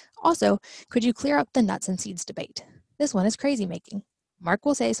 Also, could you clear up the nuts and seeds debate? This one is crazy making. Mark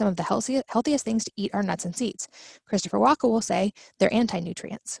will say some of the healthiest things to eat are nuts and seeds. Christopher Walker will say they're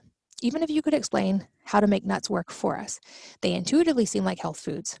anti-nutrients. Even if you could explain how to make nuts work for us, they intuitively seem like health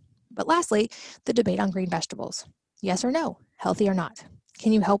foods. But lastly, the debate on green vegetables. Yes or no, healthy or not?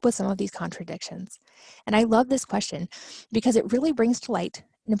 Can you help with some of these contradictions? And I love this question because it really brings to light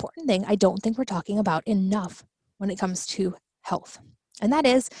an important thing I don't think we're talking about enough when it comes to health. And that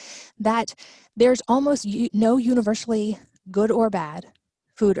is that there's almost no universally good or bad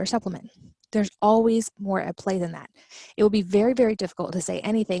food or supplement. There's always more at play than that. It will be very, very difficult to say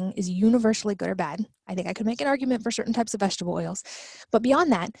anything is universally good or bad. I think I could make an argument for certain types of vegetable oils. But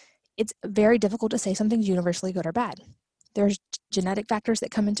beyond that, it's very difficult to say something's universally good or bad. There's genetic factors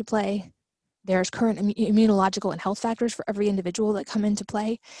that come into play. There's current immunological and health factors for every individual that come into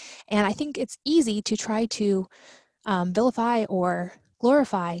play. And I think it's easy to try to vilify or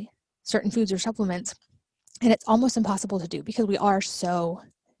glorify certain foods or supplements. And it's almost impossible to do because we are so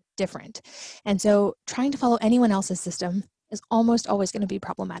different. And so trying to follow anyone else's system is almost always going to be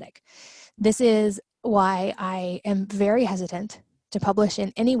problematic. This is why I am very hesitant to publish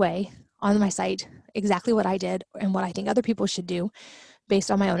in any way on my site exactly what I did and what I think other people should do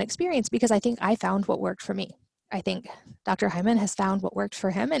based on my own experience, because I think I found what worked for me. I think Dr. Hyman has found what worked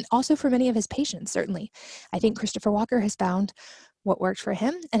for him and also for many of his patients, certainly. I think Christopher Walker has found what worked for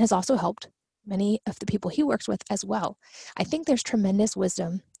him and has also helped many of the people he works with as well. I think there's tremendous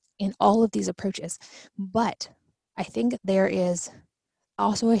wisdom in all of these approaches, but I think there is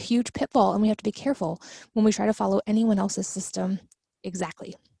also a huge pitfall, and we have to be careful when we try to follow anyone else's system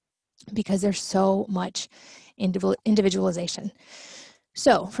exactly, because there's so much individualization.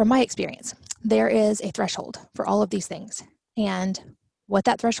 So from my experience, there is a threshold for all of these things. And what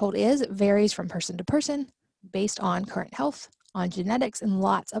that threshold is varies from person to person based on current health, on genetics, and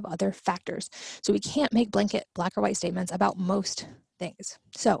lots of other factors. So we can't make blanket black or white statements about most things.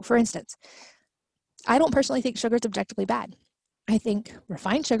 So for instance, I don't personally think sugar is objectively bad. I think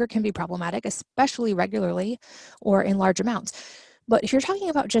refined sugar can be problematic, especially regularly or in large amounts. But if you're talking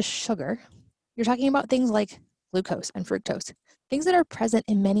about just sugar, you're talking about things like glucose and fructose, things that are present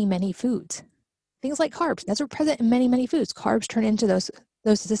in many, many foods. Things like carbs, those are present in many, many foods. Carbs turn into those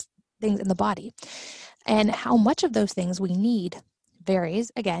things in the body. And how much of those things we need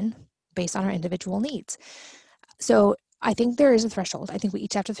varies, again, based on our individual needs. So I think there is a threshold. I think we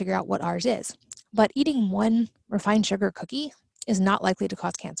each have to figure out what ours is. But eating one refined sugar cookie is not likely to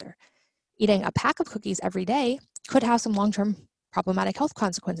cause cancer. Eating a pack of cookies every day could have some long-term problematic health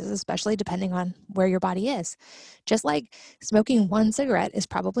consequences, especially depending on where your body is. Just like smoking one cigarette is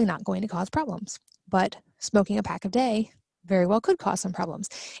probably not going to cause problems, but smoking a pack a day very well could cause some problems.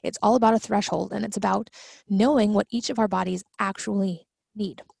 It's all about a threshold, and it's about knowing what each of our bodies actually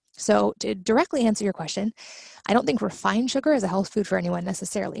need. So to directly answer your question, I don't think refined sugar is a health food for anyone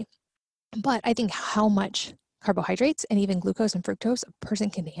necessarily, but I think how much carbohydrates and even glucose and fructose a person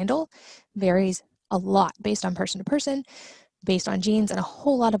can handle varies a lot based on person to person, based on genes, and a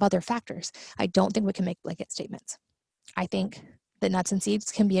whole lot of other factors. I don't think we can make blanket statements. I think that nuts and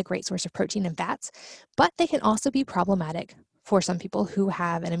seeds can be a great source of protein and fats, but they can also be problematic for some people who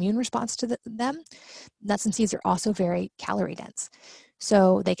have an immune response to them. Nuts and seeds are also very calorie dense,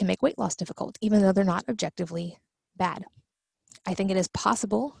 so they can make weight loss difficult, even though they're not objectively bad. I think it is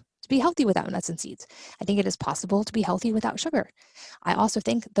possible to be healthy without nuts and seeds. I think it is possible to be healthy without sugar. I also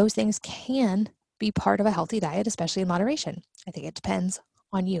think those things can be part of a healthy diet, especially in moderation. I think it depends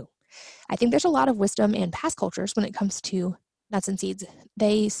on you. I think there's a lot of wisdom in past cultures when it comes to nuts and seeds.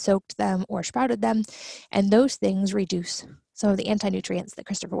 They soaked them or sprouted them, and those things reduce some of the anti-nutrients that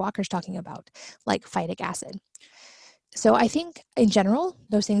Christopher Walker's talking about, like phytic acid. So I think in general,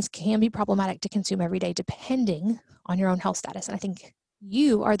 those things can be problematic to consume every day depending on your own health status. And I think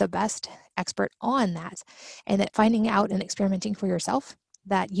you are the best expert on that, and that finding out and experimenting for yourself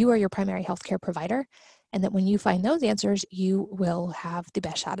that you are your primary healthcare provider, and that when you find those answers, you will have the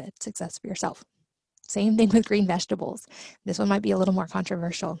best shot at success for yourself. Same thing with green vegetables. This one might be a little more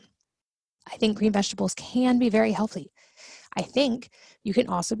controversial. I think green vegetables can be very healthy. I think you can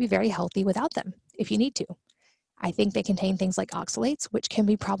also be very healthy without them if you need to. I think they contain things like oxalates, which can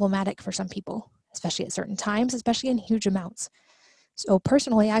be problematic for some people, especially at certain times, especially in huge amounts. So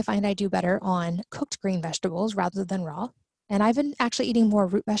personally, I find I do better on cooked green vegetables rather than raw. And I've been actually eating more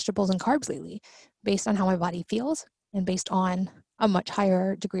root vegetables and carbs lately based on how my body feels and based on a much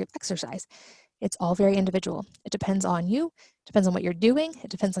higher degree of exercise. It's all very individual. It depends on you, it depends on what you're doing,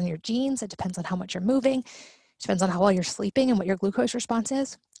 it depends on your genes, it depends on how much you're moving, it depends on how well you're sleeping and what your glucose response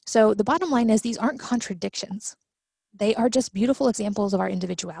is. So the bottom line is these aren't contradictions. They are just beautiful examples of our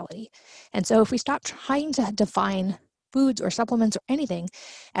individuality. And so if we stop trying to define foods or supplements or anything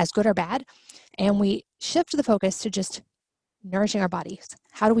as good or bad, and we shift the focus to just nourishing our bodies,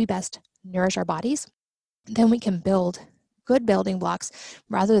 how do we best nourish our bodies? Then we can build good building blocks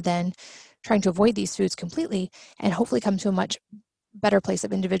rather than trying to avoid these foods completely and hopefully come to a much better place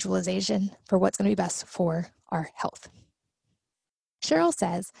of individualization for what's going to be best for our health. Cheryl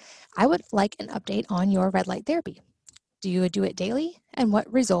says, I would like an update on your red light therapy. Do you do it daily? And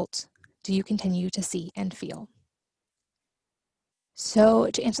what results do you continue to see and feel? So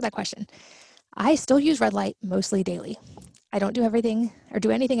to answer that question, I still use red light mostly daily. I don't do everything or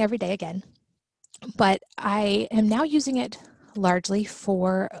do anything every day again, but I am now using it largely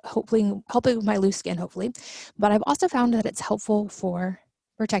for hopefully helping with my loose skin, hopefully. But I've also found that it's helpful for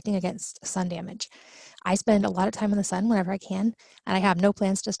protecting against sun damage. I spend a lot of time in the sun whenever I can, and I have no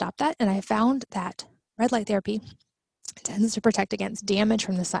plans to stop that. And I found that red light therapy tends to protect against damage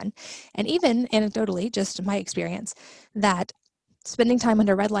from the sun. And even anecdotally, just my experience, that spending time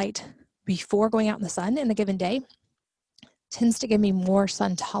under red light before going out in the sun in a given day tends to give me more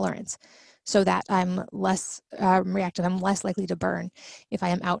sun tolerance so that I'm less reactive, I'm less likely to burn if I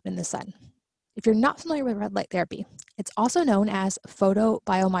am out in the sun. If you're not familiar with red light therapy, it's also known as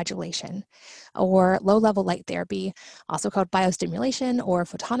photobiomodulation or low-level light therapy, also called biostimulation or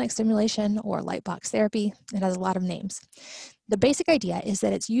photonic stimulation or light box therapy. It has a lot of names. The basic idea is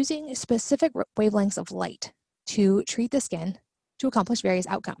that it's using specific wavelengths of light to treat the skin to accomplish various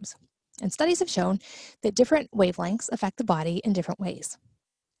outcomes. And studies have shown that different wavelengths affect the body in different ways.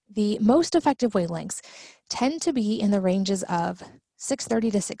 The most effective wavelengths tend to be in the ranges of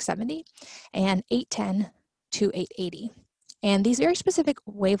 630 to 670 and 810 to 880. And these very specific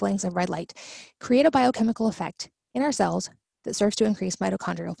wavelengths of red light create a biochemical effect in our cells that serves to increase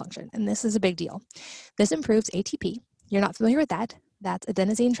mitochondrial function. And this is a big deal. This improves ATP. You're not familiar with that. That's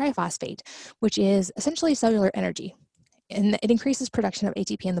adenosine triphosphate, which is essentially cellular energy. And it increases production of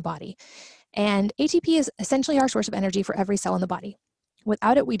ATP in the body. And ATP is essentially our source of energy for every cell in the body.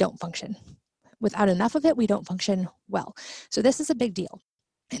 Without it, we don't function. Without enough of it, we don't function well. So this is a big deal.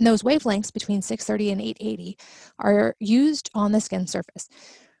 And those wavelengths between 630 and 880 are used on the skin surface.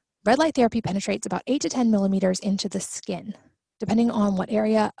 Red light therapy penetrates about 8 to 10 millimeters into the skin. Depending on what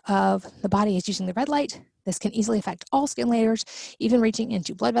area of the body is using the red light, this can easily affect all skin layers, even reaching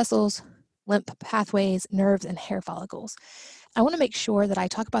into blood vessels, lymph pathways, nerves, and hair follicles. I want to make sure that I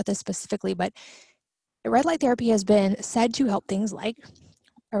talk about this specifically, but red light therapy has been said to help things like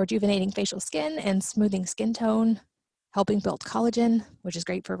rejuvenating facial skin and smoothing skin tone, helping build collagen, which is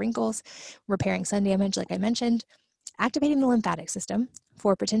great for wrinkles, repairing sun damage, like I mentioned, activating the lymphatic system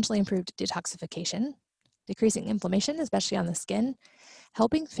for potentially improved detoxification, decreasing inflammation, especially on the skin,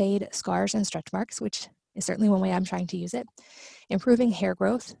 helping fade scars and stretch marks, which is certainly one way I'm trying to use it, improving hair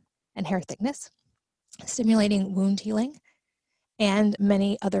growth and hair thickness, stimulating wound healing, and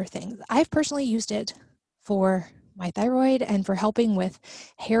many other things. I've personally used it for my thyroid and for helping with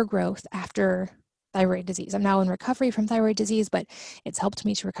hair growth after thyroid disease. I'm now in recovery from thyroid disease, but it's helped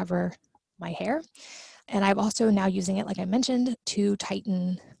me to recover my hair. And I'm also now using it, like I mentioned, to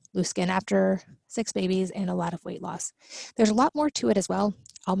tighten loose skin after 6 babies and a lot of weight loss. There's a lot more to it as well.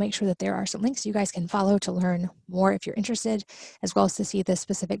 I'll make sure that there are some links you guys can follow to learn more if you're interested, as well as to see the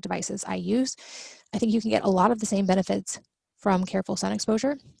specific devices I use. I think you can get a lot of the same benefits from careful sun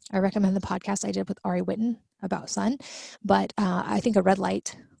exposure. I recommend the podcast I did with Ari Whitten about sun, but I think a red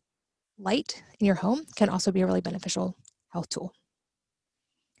light in your home can also be a really beneficial health tool.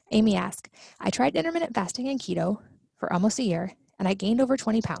 Amy asked, I tried intermittent fasting and keto for almost a year, and I gained over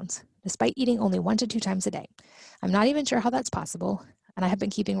 20 pounds, despite eating only 1 to 2 times a day. I'm not even sure how that's possible, and I have been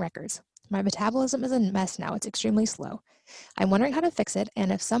keeping records. My metabolism is a mess now. It's extremely slow. I'm wondering how to fix it,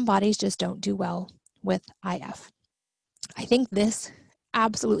 and if some bodies just don't do well with IF. I think this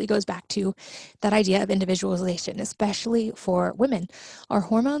absolutely goes back to that idea of individualization, especially for women. Our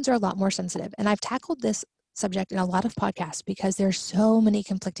hormones are a lot more sensitive, and I've tackled this subject in a lot of podcasts because there's so many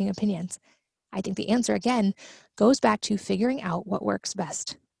conflicting opinions. I think the answer, again, goes back to figuring out what works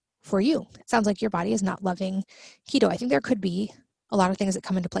best for you. It sounds like your body is not loving keto. I think there could be a lot of things that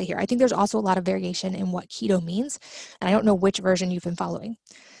come into play here. I think there's also a lot of variation in what keto means, and I don't know which version you've been following.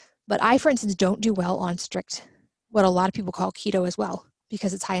 But I, for instance, don't do well on strict, what a lot of people call keto as well,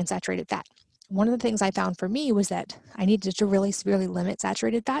 because it's high in saturated fat. One of the things I found for me was that I needed to really severely limit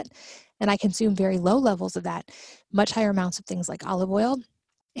saturated fat, and I consume very low levels of that, much higher amounts of things like olive oil,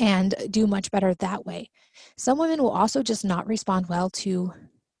 and do much better that way. Some women will also just not respond well to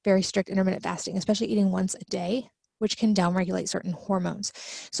very strict intermittent fasting, especially eating once a day, which can downregulate certain hormones.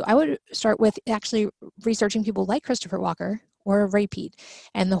 So I would start with actually researching people like Christopher Walker or Ray Peat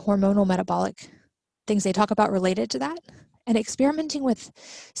and the hormonal metabolic things they talk about related to that, and experimenting with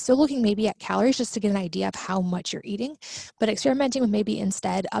still looking maybe at calories just to get an idea of how much you're eating, but experimenting with maybe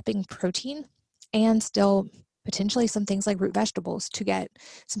instead upping protein and still potentially some things like root vegetables to get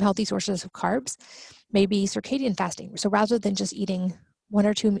some healthy sources of carbs, maybe circadian fasting. So rather than just eating 1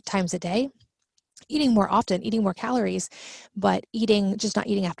 or 2 times a day, eating more often, eating more calories, but just not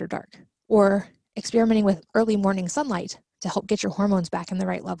eating after dark, or experimenting with early morning sunlight to help get your hormones back in the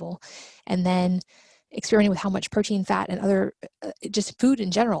right level, and then experimenting with how much protein, fat, and other just food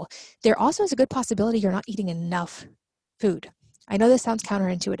in general. There also is a good possibility you're not eating enough food. I know this sounds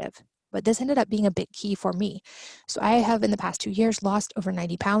counterintuitive, but this ended up being a big key for me. So I have in the past 2 years lost over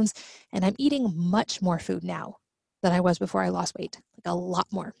 90 pounds, and I'm eating much more food now than I was before I lost weight, like a lot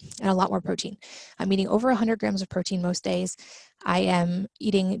more, and a lot more protein. I'm eating over 100 grams of protein most days. I am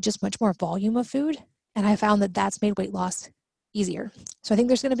eating just much more volume of food, and I found that that's made weight loss easier. So I think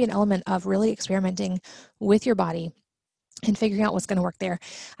there's going to be an element of really experimenting with your body and figuring out what's going to work there.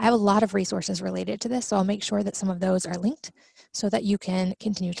 I have a lot of resources related to this, so I'll make sure that some of those are linked so that you can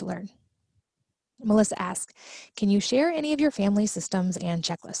continue to learn. Melissa asks, can you share any of your family systems and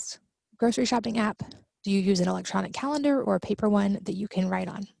checklists? Grocery shopping app? Do you use an electronic calendar or a paper one that you can write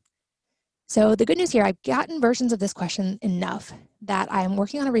on? So the good news here, I've gotten versions of this question enough that I'm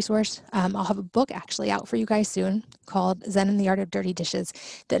working on a resource. I'll have a book actually out for you guys soon called Zen and the Art of Dirty Dishes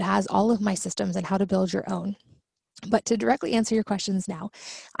that has all of my systems and how to build your own. But to directly answer your questions now,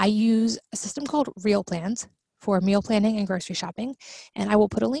 I use a system called Real Plans for meal planning and grocery shopping. And I will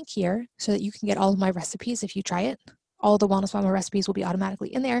put a link here so that you can get all of my recipes if you try it. All the Wellness Mama recipes will be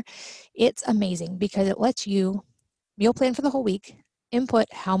automatically in there. It's amazing because it lets you meal plan for the whole week, input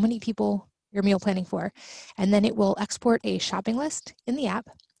how many people you're meal planning for, and then it will export a shopping list in the app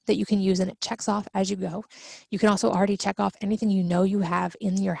that you can use, and it checks off as you go. You can also already check off anything you know you have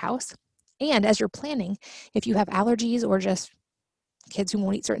in your house. And as you're planning, if you have allergies or just kids who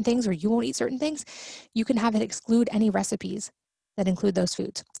won't eat certain things or you won't eat certain things, you can have it exclude any recipes that include those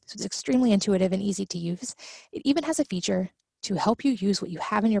foods. So it's extremely intuitive and easy to use. It even has a feature to help you use what you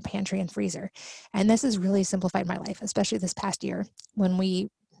have in your pantry and freezer. And this has really simplified my life, especially this past year when we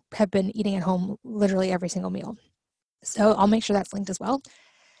have been eating at home literally every single meal. So I'll make sure that's linked as well.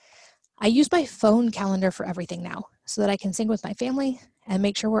 I use my phone calendar for everything now so that I can sync with my family and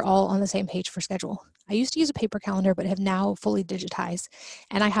make sure we're all on the same page for schedule. I used to use a paper calendar, but have now fully digitized.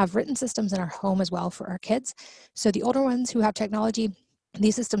 And I have written systems in our home as well for our kids. So the older ones who have technology,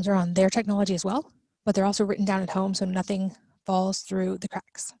 these systems are on their technology as well, but they're also written down at home so nothing falls through the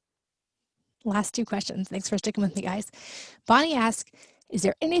cracks. Last 2 questions. Thanks for sticking with me, guys. Bonnie asks, is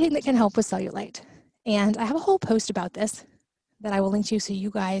there anything that can help with cellulite? And I have a whole post about this that I will link to so you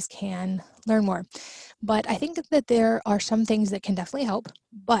guys can learn more. But I think that there are some things that can definitely help.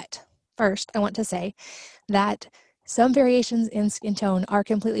 But first, I want to say that some variations in skin tone are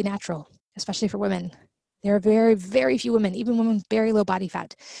completely natural, especially for women. There are very, very few women, even women with very low body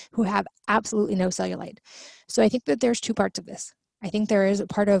fat, who have absolutely no cellulite. So I think that there's 2 parts of this. I think there is a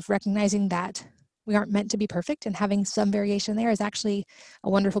part of recognizing that we aren't meant to be perfect, and having some variation there is actually a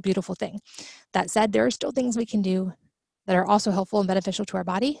wonderful, beautiful thing. That said, there are still things we can do that are also helpful and beneficial to our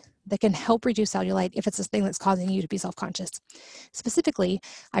body that can help reduce cellulite if it's a thing that's causing you to be self-conscious. Specifically,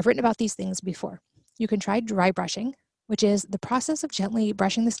 I've written about these things before. You can try dry brushing, which is the process of gently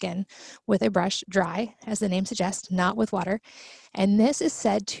brushing the skin with a brush dry, as the name suggests, not with water. And this is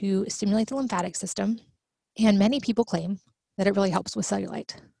said to stimulate the lymphatic system, and many people claim that it really helps with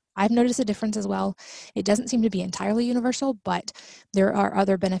cellulite. I've noticed a difference as well. It doesn't seem to be entirely universal, but there are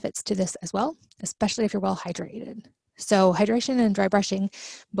other benefits to this as well, especially if you're well hydrated. So hydration and dry brushing,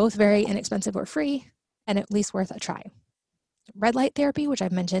 both very inexpensive or free, and at least worth a try. Red light therapy, which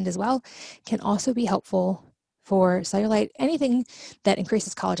I've mentioned as well, can also be helpful for cellulite. Anything that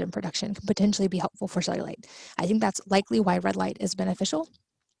increases collagen production can potentially be helpful for cellulite. I think that's likely why red light is beneficial.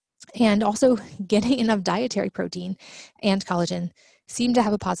 And also getting enough dietary protein and collagen seem to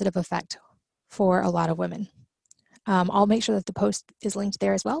have a positive effect for a lot of women. I'll make sure that the post is linked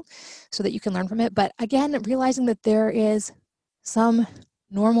there as well so that you can learn from it. But again, realizing that there is some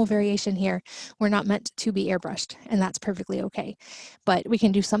normal variation here. We're not meant to be airbrushed, and that's perfectly okay. But we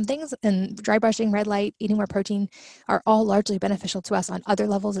can do some things, and dry brushing, red light, eating more protein are all largely beneficial to us on other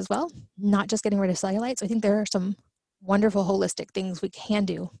levels as well, not just getting rid of cellulite. So I think there are some wonderful holistic things we can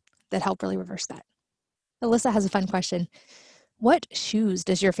do that help really reverse that. Alyssa has a fun question. What shoes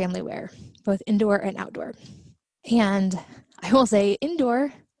does your family wear, both indoor and outdoor? And I will say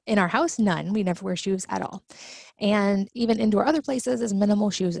indoor, in our house, none. We never wear shoes at all. And even indoor other places, as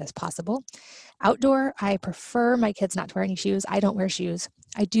minimal shoes as possible. Outdoor, I prefer my kids not to wear any shoes. I don't wear shoes.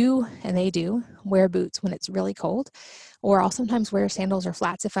 I do, and they do, wear boots when it's really cold, or I'll sometimes wear sandals or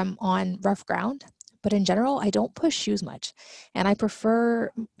flats if I'm on rough ground. But in general, I don't push shoes much. And I prefer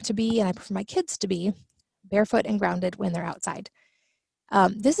my kids to be barefoot and grounded when they're outside.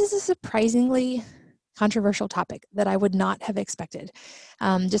 This is a surprisingly controversial topic that I would not have expected,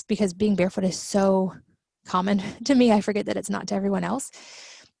 just because being barefoot is so common to me. I forget that it's not to everyone else.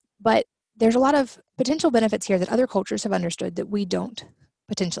 But there's a lot of potential benefits here that other cultures have understood that we don't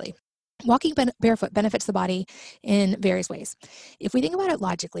potentially. Walking barefoot benefits the body in various ways. If we think about it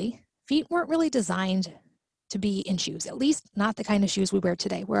logically, feet weren't really designed to be in shoes, at least not the kind of shoes we wear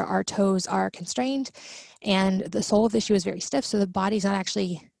today, where our toes are constrained and the sole of the shoe is very stiff, so the body's not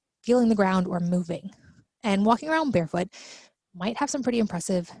actually feeling the ground or moving. And walking around barefoot might have some pretty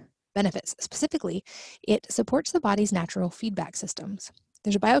impressive benefits. Specifically, it supports the body's natural feedback systems.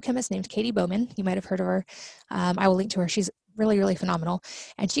 There's a biochemist named Katie Bowman. You might have heard of her. I will link to her. She's really, really phenomenal.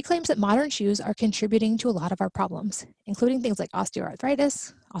 And she claims that modern shoes are contributing to a lot of our problems, including things like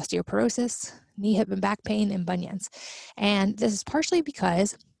osteoarthritis, osteoporosis, knee, hip, and back pain, and bunions. And this is partially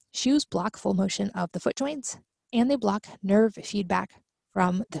because shoes block full motion of the foot joints, and they block nerve feedback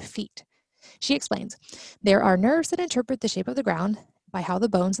from the feet. She explains, there are nerves that interpret the shape of the ground by how the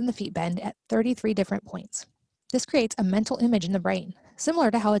bones in the feet bend at 33 different points. This creates a mental image in the brain, similar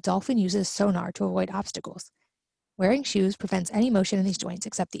to how a dolphin uses sonar to avoid obstacles. Wearing shoes prevents any motion in these joints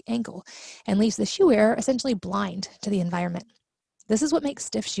except the ankle and leaves the shoe wearer essentially blind to the environment. This is what makes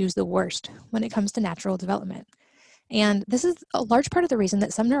stiff shoes the worst when it comes to natural development. And this is a large part of the reason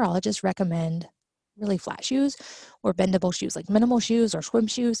that some neurologists recommend really flat shoes or bendable shoes, like minimal shoes or swim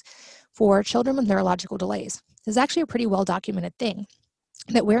shoes for children with neurological delays. This is actually a pretty well-documented thing,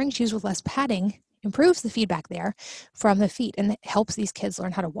 that wearing shoes with less padding improves the feedback there from the feet and it helps these kids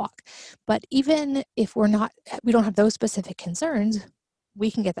learn how to walk. But even if we don't have those specific concerns,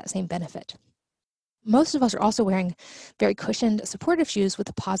 we can get that same benefit. Most of us are also wearing very cushioned, supportive shoes with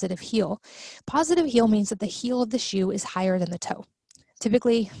a positive heel. Positive heel means that the heel of the shoe is higher than the toe.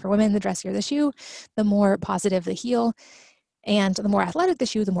 Typically, for women, the dressier the shoe, the more positive the heel, and the more athletic the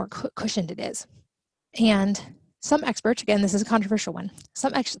shoe, the more cushioned it is. And some experts, again, this is a controversial one,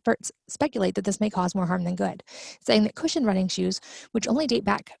 some experts speculate that this may cause more harm than good, saying that cushioned running shoes, which only date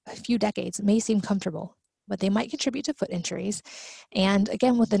back a few decades, may seem comfortable, but they might contribute to foot injuries. And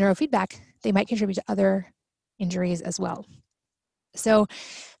again, with the neurofeedback, they might contribute to other injuries as well. So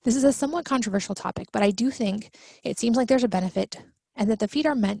this is a somewhat controversial topic, but I do think it seems like there's a benefit and that the feet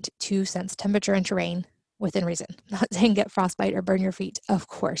are meant to sense temperature and terrain within reason. I'm not saying get frostbite or burn your feet, of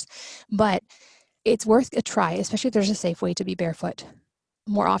course, but it's worth a try, especially if there's a safe way to be barefoot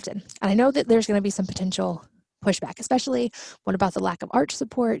more often. And I know that there's going to be some potential pushback, especially what about the lack of arch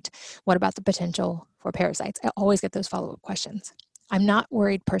support? What about the potential for parasites? I always get those follow-up questions. I'm not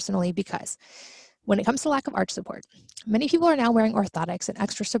worried personally because when it comes to lack of arch support, many people are now wearing orthotics and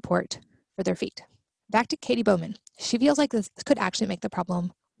extra support for their feet. Back to Katie Bowman. She feels like this could actually make the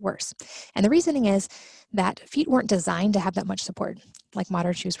problem worse. And the reasoning is that feet weren't designed to have that much support like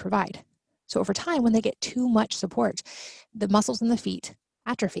modern shoes provide. So over time, when they get too much support, the muscles in the feet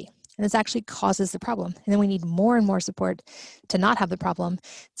atrophy. And this actually causes the problem. And then we need more and more support to not have the problem.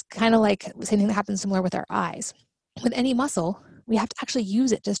 It's kind of like the same thing that happens similar with our eyes. With any muscle, we have to actually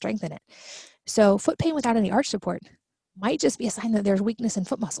use it to strengthen it. So foot pain without any arch support might just be a sign that there's weakness in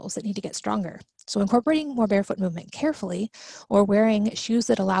foot muscles that need to get stronger. So incorporating more barefoot movement carefully or wearing shoes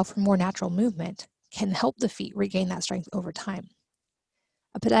that allow for more natural movement can help the feet regain that strength over time.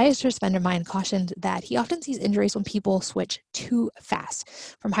 A podiatrist friend of mine cautioned that he often sees injuries when people switch too fast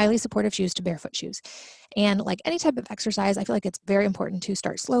from highly supportive shoes to barefoot shoes. And like any type of exercise, I feel like it's very important to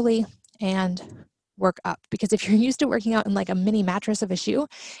start slowly and work up, because if you're used to working out in like a mini mattress of a shoe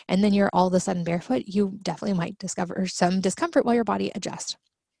and then you're all of a sudden barefoot, you definitely might discover some discomfort while your body adjusts.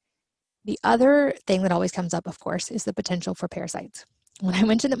 The other thing that always comes up, of course, is the potential for parasites. When I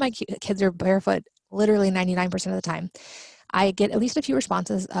mentioned that my kids are barefoot literally 99% of the time, I get at least a few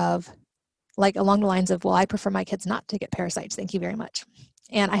responses of like along the lines of, well, I prefer my kids not to get parasites. Thank you very much.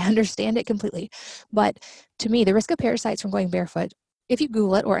 And I understand it completely. But to me, the risk of parasites from going barefoot If you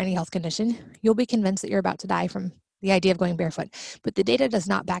Google it or any health condition, you'll be convinced that you're about to die from the idea of going barefoot, but the data does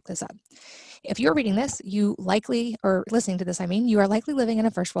not back this up. If you're reading this, listening to this, you are likely living in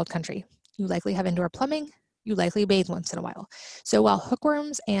a first world country. You likely have indoor plumbing. You likely bathe once in a while. So while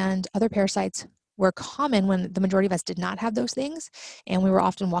hookworms and other parasites were common when the majority of us did not have those things, and we were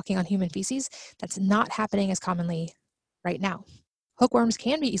often walking on human feces, that's not happening as commonly right now. Hookworms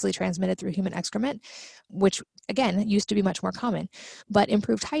can be easily transmitted through human excrement, which again used to be much more common, but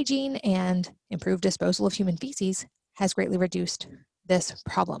improved hygiene and improved disposal of human feces has greatly reduced this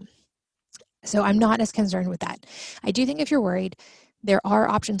problem. So I'm not as concerned with that. I do think if you're worried, there are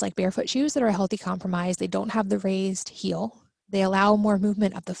options like barefoot shoes that are a healthy compromise. They don't have the raised heel. They allow more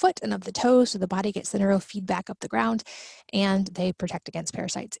movement of the foot and of the toes so the body gets the neurofeedback up the ground, and they protect against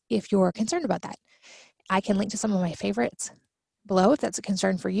parasites if you're concerned about that. I can link to some of my favorites below if that's a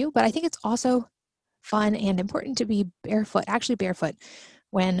concern for you, but I think it's also fun and important to be actually barefoot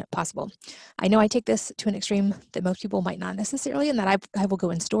when possible. I know I take this to an extreme that most people might not necessarily, and that I will go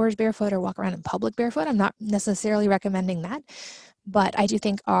in stores barefoot or walk around in public barefoot. I'm not necessarily recommending that, but I do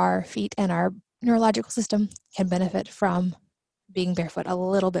think our feet and our neurological system can benefit from being barefoot a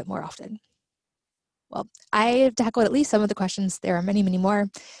little bit more often. Well, I've tackled at least some of the questions. There are many, many more.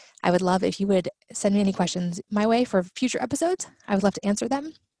 I would love if you would send me any questions my way for future episodes. I would love to answer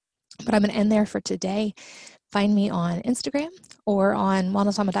them, but I'm going to end there for today. Find me on Instagram or on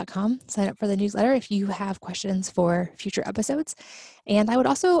wellnessmama.com. Sign up for the newsletter if you have questions for future episodes. And I would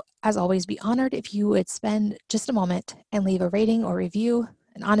also, as always, be honored if you would spend just a moment and leave a rating or review,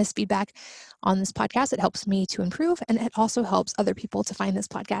 an honest feedback on this podcast. It helps me to improve, and it also helps other people to find this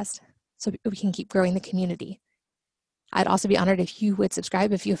podcast so we can keep growing the community. I'd also be honored if you would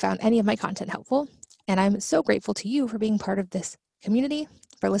subscribe if you found any of my content helpful. And I'm so grateful to you for being part of this community,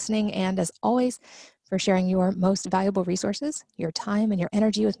 for listening, and as always, for sharing your most valuable resources, your time and your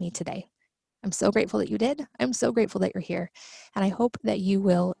energy with me today. I'm so grateful that you did. I'm so grateful that you're here. And I hope that you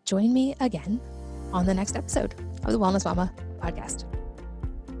will join me again on the next episode of the Wellness Mama podcast.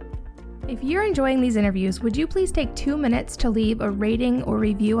 If you're enjoying these interviews, would you please take 2 minutes to leave a rating or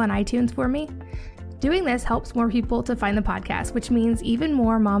review on iTunes for me? Doing this helps more people to find the podcast, which means even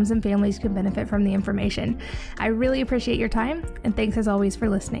more moms and families can benefit from the information. I really appreciate your time, and thanks as always for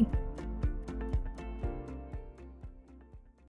listening.